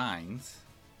been signs,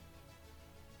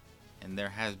 and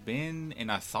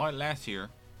I saw it last year,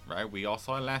 right? We all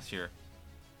saw it last year,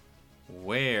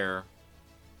 where,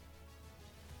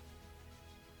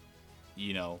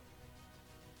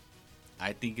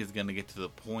 I think it's going to get to the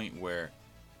point where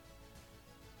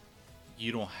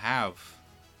you don't have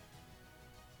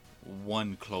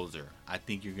one closer. I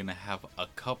think you're going to have a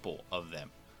couple of them.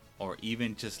 Or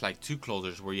even just like two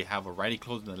closers where you have a righty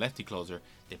closer and a lefty closer,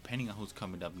 depending on who's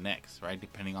coming up next, right?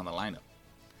 Depending on the lineup.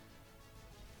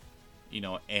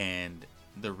 And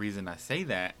the reason I say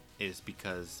that is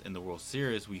because in the World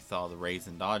Series, we saw the Rays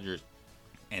and Dodgers,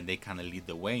 and they kind of lead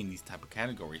the way in these type of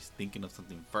categories, thinking of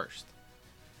something first.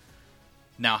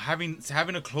 Now, having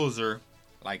a closer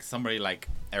like somebody like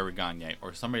Eric Gagne,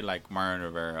 or somebody like Mariano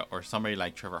Rivera, or somebody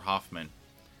like Trevor Hoffman,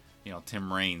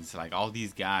 Tim Raines, like all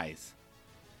these guys.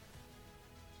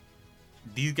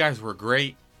 These guys were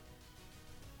great,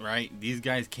 right? These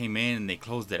guys came in and they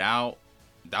closed it out.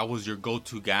 That was your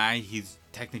go-to guy. He's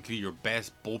technically your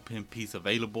best bullpen piece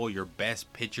available, your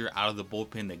best pitcher out of the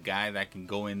bullpen, the guy that can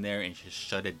go in there and just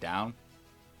shut it down.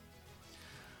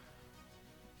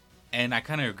 And I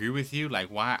kind of agree with you. Like,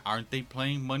 why aren't they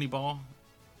playing Moneyball?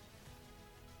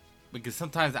 Because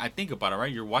sometimes I think about it,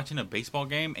 right? You're watching a baseball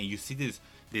game and you see this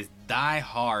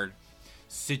die-hard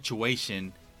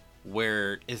situation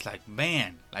where it's like,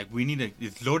 man, like we need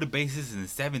it's loaded bases in the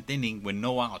 7th inning with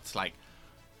no outs. Like,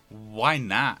 why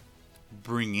not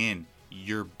bring in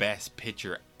your best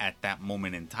pitcher at that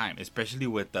moment in time, especially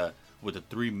with the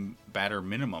 3-batter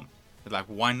minimum? Like,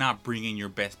 why not bring in your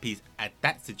best piece at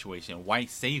that situation? Why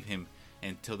save him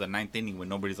until the 9th inning when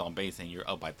nobody's on base and you're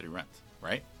up by 3 runs,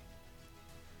 right?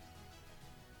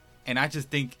 And I just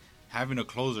think having a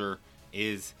closer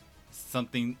is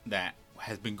something that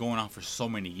has been going on for so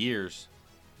many years.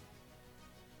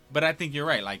 But I think you're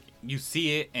right. Like, you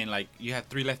see it, and like you have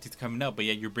 3 lefties coming up, but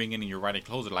yet you're bringing in your righty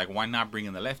closer. Like, why not bring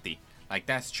in the lefty? Like,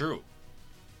 that's true.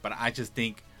 But I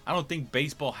don't think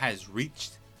baseball has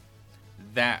reached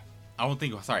that. I'm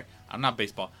not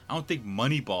baseball. I don't think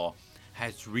Moneyball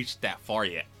has reached that far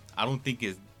yet. I don't think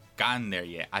it's gotten there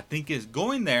yet. I think it's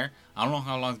going there. I don't know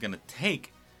how long it's going to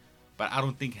take, but I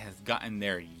don't think it has gotten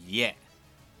there yet.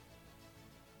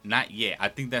 Not yet. I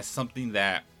think that's something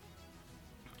that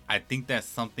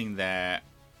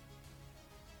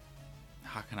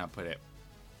how can I put it?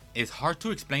 It's hard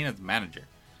to explain as a manager,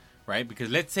 right?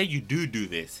 Because let's say you do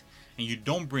this and you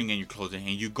don't bring in your closer and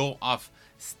you go off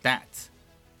stats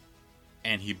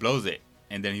and he blows it,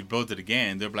 and then he blows it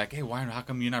again, and they're like, hey, how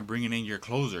come you're not bringing in your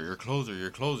closer? And all of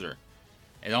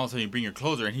a sudden you bring your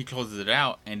closer and he closes it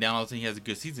out, and then all of a sudden he has a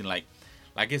good season. Like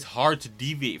it's hard to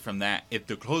deviate from that if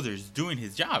the closer is doing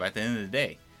his job at the end of the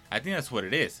day. I think that's what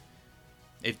it is.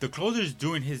 If the closer is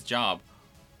doing his job,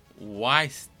 why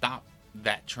stop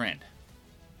that trend?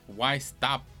 Why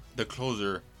stop the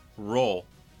closer role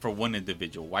for one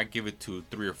individual? Why give it to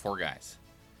 3 or 4 guys?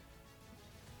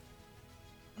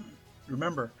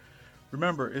 Remember,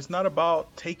 it's not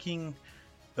about taking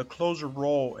the closer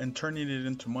role and turning it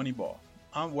into Moneyball.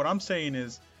 What I'm saying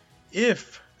is,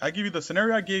 if I give you the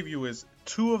scenario I gave you is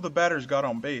 2 of the batters got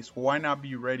on base, why not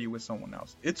be ready with someone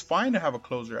else? It's fine to have a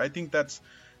closer. I think that's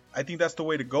the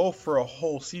way to go for a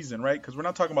whole season, right? Because we're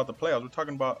not talking about the playoffs. We're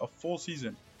talking about a full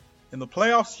season. In the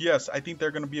playoffs, yes, I think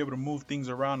they're going to be able to move things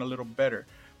around a little better.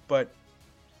 But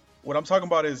what I'm talking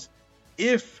about is,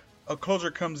 if a closer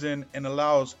comes in and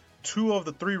allows 2 of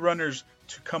the 3 runners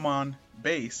to come on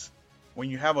base,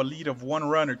 when you have a lead of 1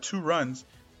 run or 2 runs,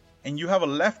 and you have a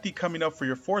lefty coming up for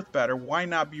your 4th batter, why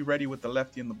not be ready with the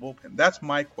lefty in the bullpen? That's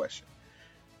my question.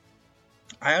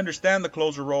 I understand the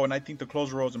closer role, and I think the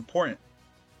closer role is important,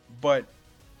 but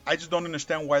I just don't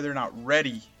understand why they're not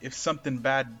ready if something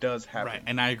bad does happen. Right,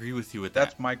 and I agree with you with that.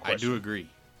 That's my question. I do agree.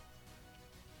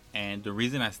 And the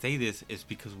reason I say this is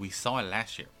because we saw it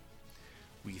last year.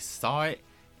 We saw it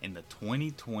in the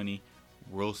 2020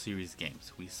 World Series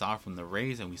games. We saw it from the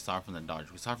Rays and we saw it from the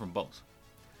Dodgers. We saw it from both.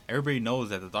 Everybody knows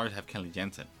that the Dodgers have Kenley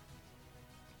Jansen.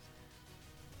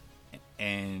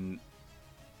 And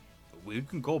we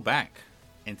can go back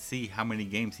and see how many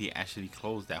games he actually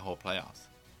closed that whole playoffs.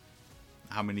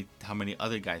 How many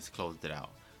other guys closed it out.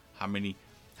 How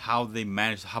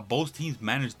both teams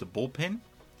managed the bullpen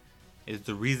is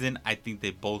the reason I think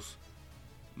they both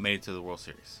made it to the World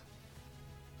Series.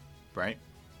 Right?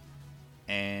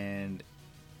 And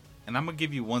I'm gonna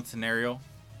give you one scenario.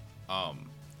 I'm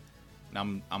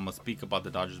gonna speak about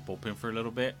the Dodgers bullpen for a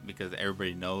little bit because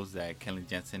everybody knows that Kenley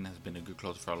Jansen has been a good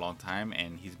closer for a long time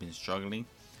and he's been struggling,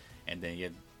 and then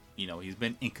he's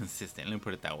been inconsistent. Let me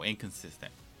put it that way,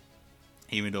 inconsistent.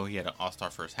 Even though he had an all-star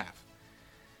first half.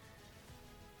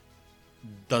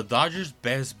 The Dodgers'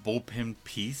 best bullpen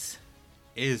piece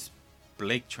is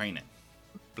Blake Treinen.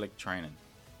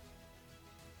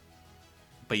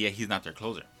 But yet he's not their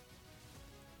closer.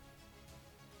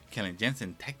 Kenley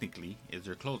Jansen technically is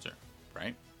their closer,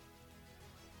 right?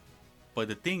 But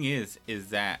the thing is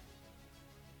that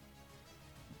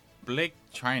Blake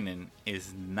Treinen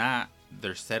is not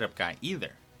their setup guy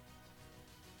either.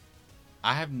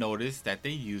 I have noticed that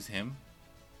they use him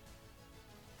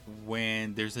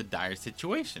when there's a dire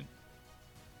situation.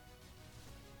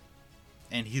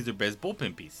 And he's their best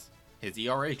bullpen piece. His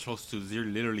ERA is close to 0,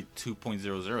 literally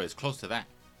 2.00. It's close to that.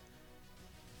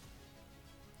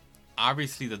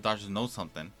 Obviously, the Dodgers know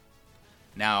something.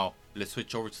 Now, let's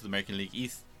switch over to the American League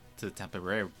East, to the Tampa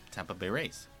Bay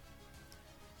Rays.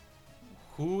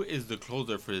 Who is the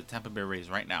closer for the Tampa Bay Rays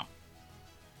right now?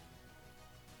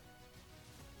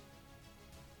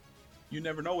 You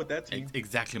never know with that team.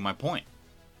 Exactly my point.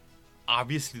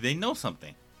 Obviously, they know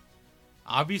something.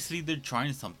 Obviously, they're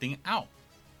trying something out.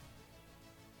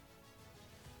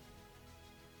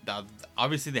 Now,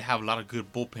 obviously, they have a lot of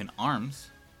good bullpen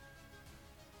arms.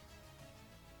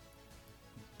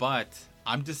 But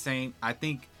I'm just saying, I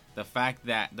think the fact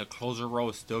that the closer role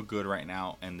is still good right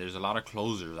now, and there's a lot of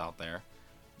closers out there,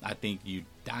 I think you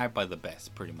die by the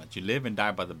best, pretty much. You live and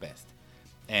die by the best.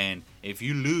 And if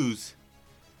you lose,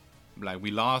 like we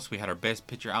lost, we had our best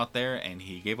pitcher out there, and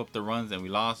he gave up the runs, and we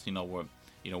lost.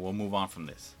 We'll move on from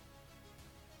this.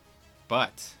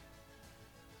 But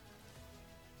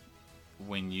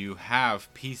when you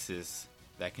have pieces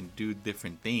that can do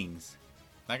different things,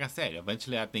 like I said,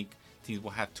 eventually I think teams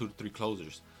will have 2 to 3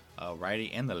 closers,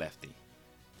 righty and the lefty.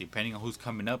 Depending on who's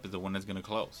coming up is the one that's going to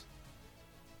close.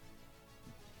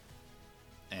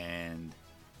 And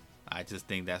I just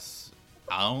think I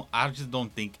just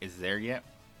don't think it's there yet.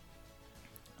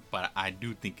 But I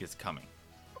do think it's coming.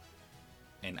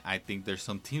 And I think there's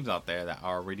some teams out there that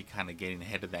are already kind of getting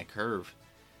ahead of that curve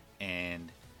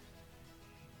and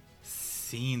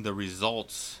seeing the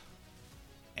results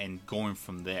and going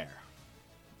from there.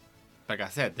 Like I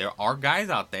said, there are guys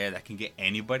out there that can get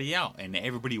anybody out, and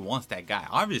everybody wants that guy,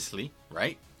 obviously,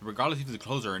 right? Regardless if he's a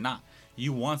closer or not,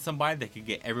 you want somebody that can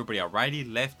get everybody out, righty,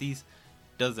 lefties,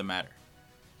 doesn't matter.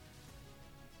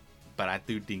 But I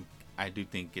do think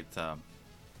it's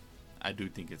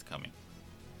coming.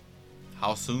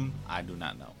 How soon? I do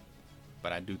not know,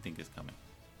 but I do think it's coming.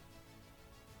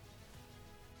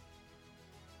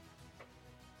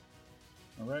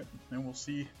 All right, and we'll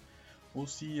see. We'll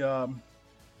see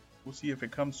if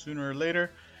it comes sooner or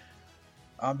later.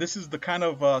 This is the kind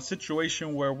of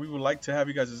situation where we would like to have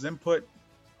you guys' input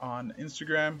on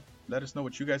Instagram. Let us know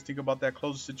what you guys think about that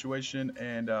closer situation,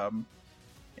 and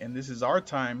this is our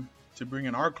time to bring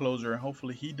in our closer, and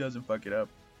hopefully he doesn't fuck it up.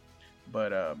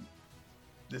 But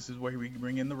this is where we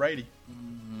bring in the righty.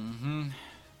 Mm-hmm.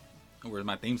 Where's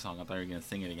my theme song? I thought you were gonna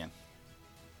sing it again.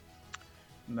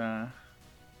 Nah,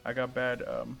 I got bad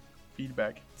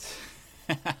feedback.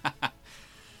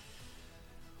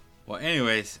 Well,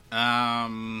 anyways,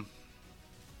 ever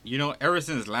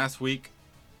since last week,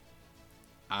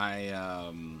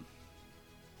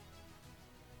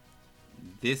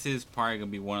 this is probably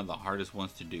gonna be one of the hardest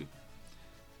ones to do,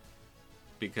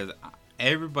 because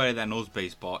everybody that knows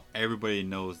baseball, everybody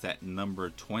knows that number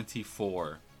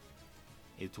 24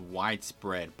 is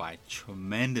widespread by a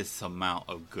tremendous amount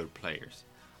of good players,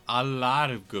 a lot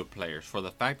of good players. For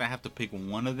the fact that I have to pick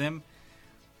one of them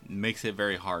makes it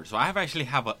very hard. So I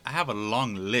have a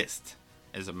long list.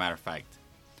 As a matter of fact,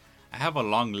 I have a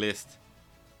long list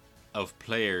of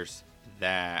players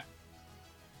that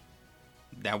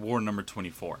wore number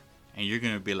 24, and you're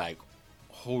gonna be like,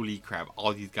 holy crap,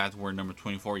 all these guys wore number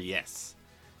 24. Yes,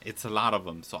 it's a lot of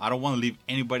them, so I don't want to leave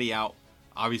anybody out.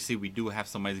 Obviously, we do have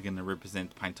somebody who's gonna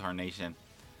represent Pine Tar Nation,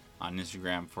 on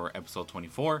Instagram for episode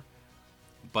 24.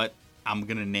 But I'm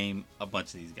going to name a bunch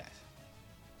of these guys.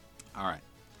 All right.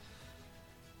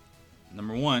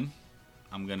 Number 1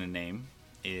 I'm going to name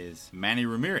is Manny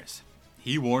Ramirez.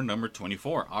 He wore number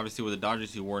 24. Obviously, with the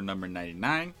Dodgers, he wore number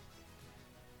 99.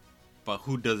 But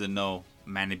who doesn't know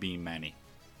Manny being Manny,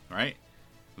 right?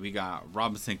 We got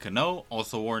Robinson Cano,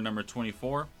 also wore number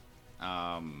 24.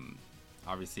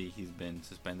 Obviously, he's been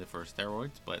suspended for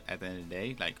steroids, but at the end of the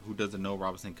day, like, who doesn't know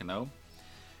Robinson Cano?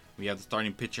 We have the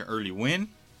starting pitcher, Early Wynn.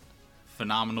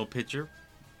 Phenomenal pitcher.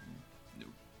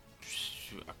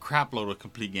 A crap load of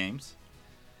complete games.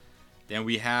 Then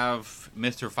we have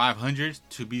Mr. 500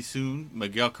 to be soon,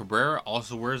 Miguel Cabrera,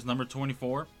 also wears number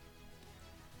 24.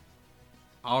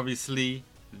 Obviously,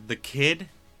 the kid,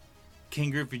 Ken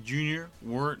Griffey Jr.,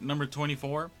 wore number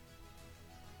 24.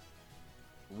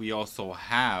 We also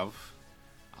have,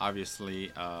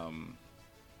 obviously, how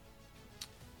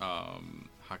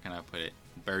can I put it?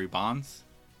 Barry Bonds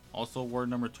also wore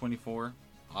number 24.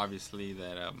 Obviously,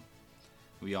 that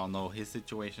we all know his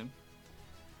situation.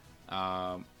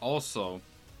 Also,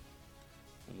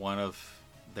 one of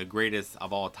the greatest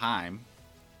of all time,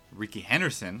 Ricky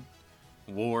Henderson,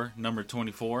 wore number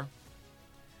 24.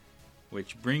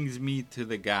 Which brings me to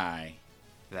the guy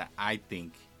that I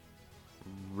think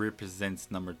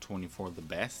represents number 24 the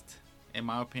best, in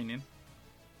my opinion.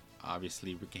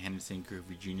 Obviously, Ricky Henderson,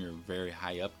 Griffey Jr. are very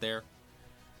high up there.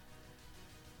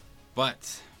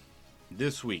 But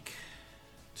this week,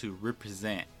 to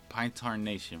represent Pine Tar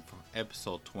Nation for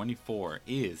episode 24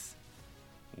 is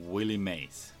Willie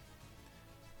Mays.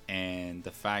 And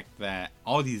the fact that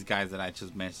all these guys that I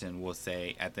just mentioned will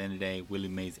say at the end of the day, Willie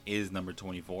Mays is number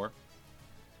 24.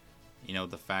 You know,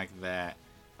 the fact that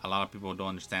a lot of people don't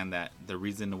understand that the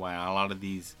reason why a lot of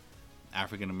these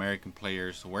African American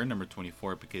players wear number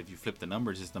 24, because if you flip the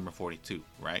numbers, it's number 42,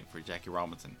 right? For Jackie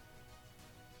Robinson.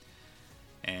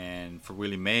 And for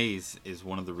Willie Mays is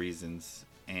one of the reasons.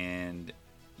 And,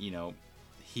 you know,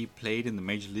 he played in the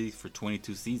major leagues for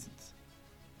 22 seasons.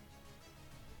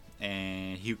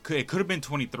 And it could have been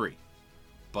 23.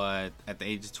 But at the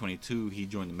age of 22, he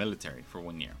joined the military for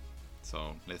 1 year.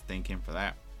 So let's thank him for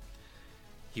that.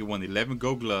 He won 11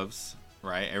 Gold Gloves,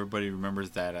 right? Everybody remembers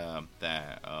the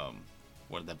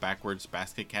backwards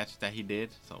basket catch that he did.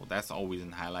 So that's always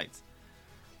in highlights.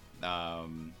 2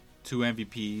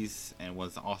 MVPs and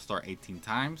was an All-Star 18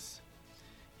 times.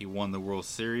 He won the World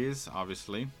Series,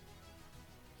 obviously.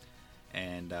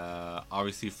 And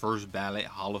obviously first ballot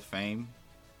Hall of Fame.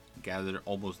 Gathered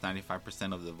almost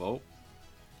 95% of the vote.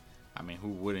 I mean, who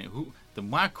wouldn't?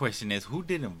 My question is, who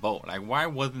didn't vote? Like, why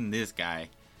wasn't this guy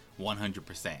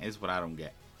 100%? Is what I don't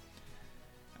get.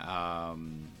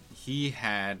 He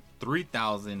had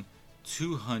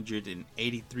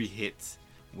 3,283 hits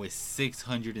with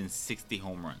 660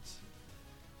 home runs.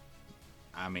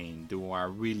 I mean, do I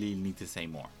really need to say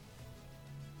more?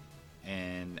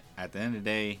 And at the end of the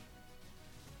day,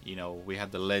 you know, we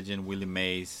have the legend Willie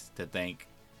Mays to thank.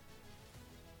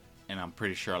 And I'm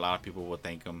pretty sure a lot of people will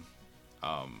thank him.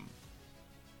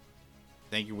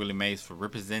 Thank you, Willie Mays, for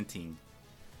representing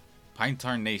Pine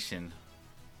Tar Nation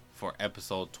for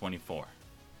episode 24.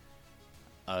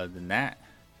 Other than that,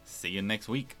 see you next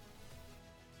week.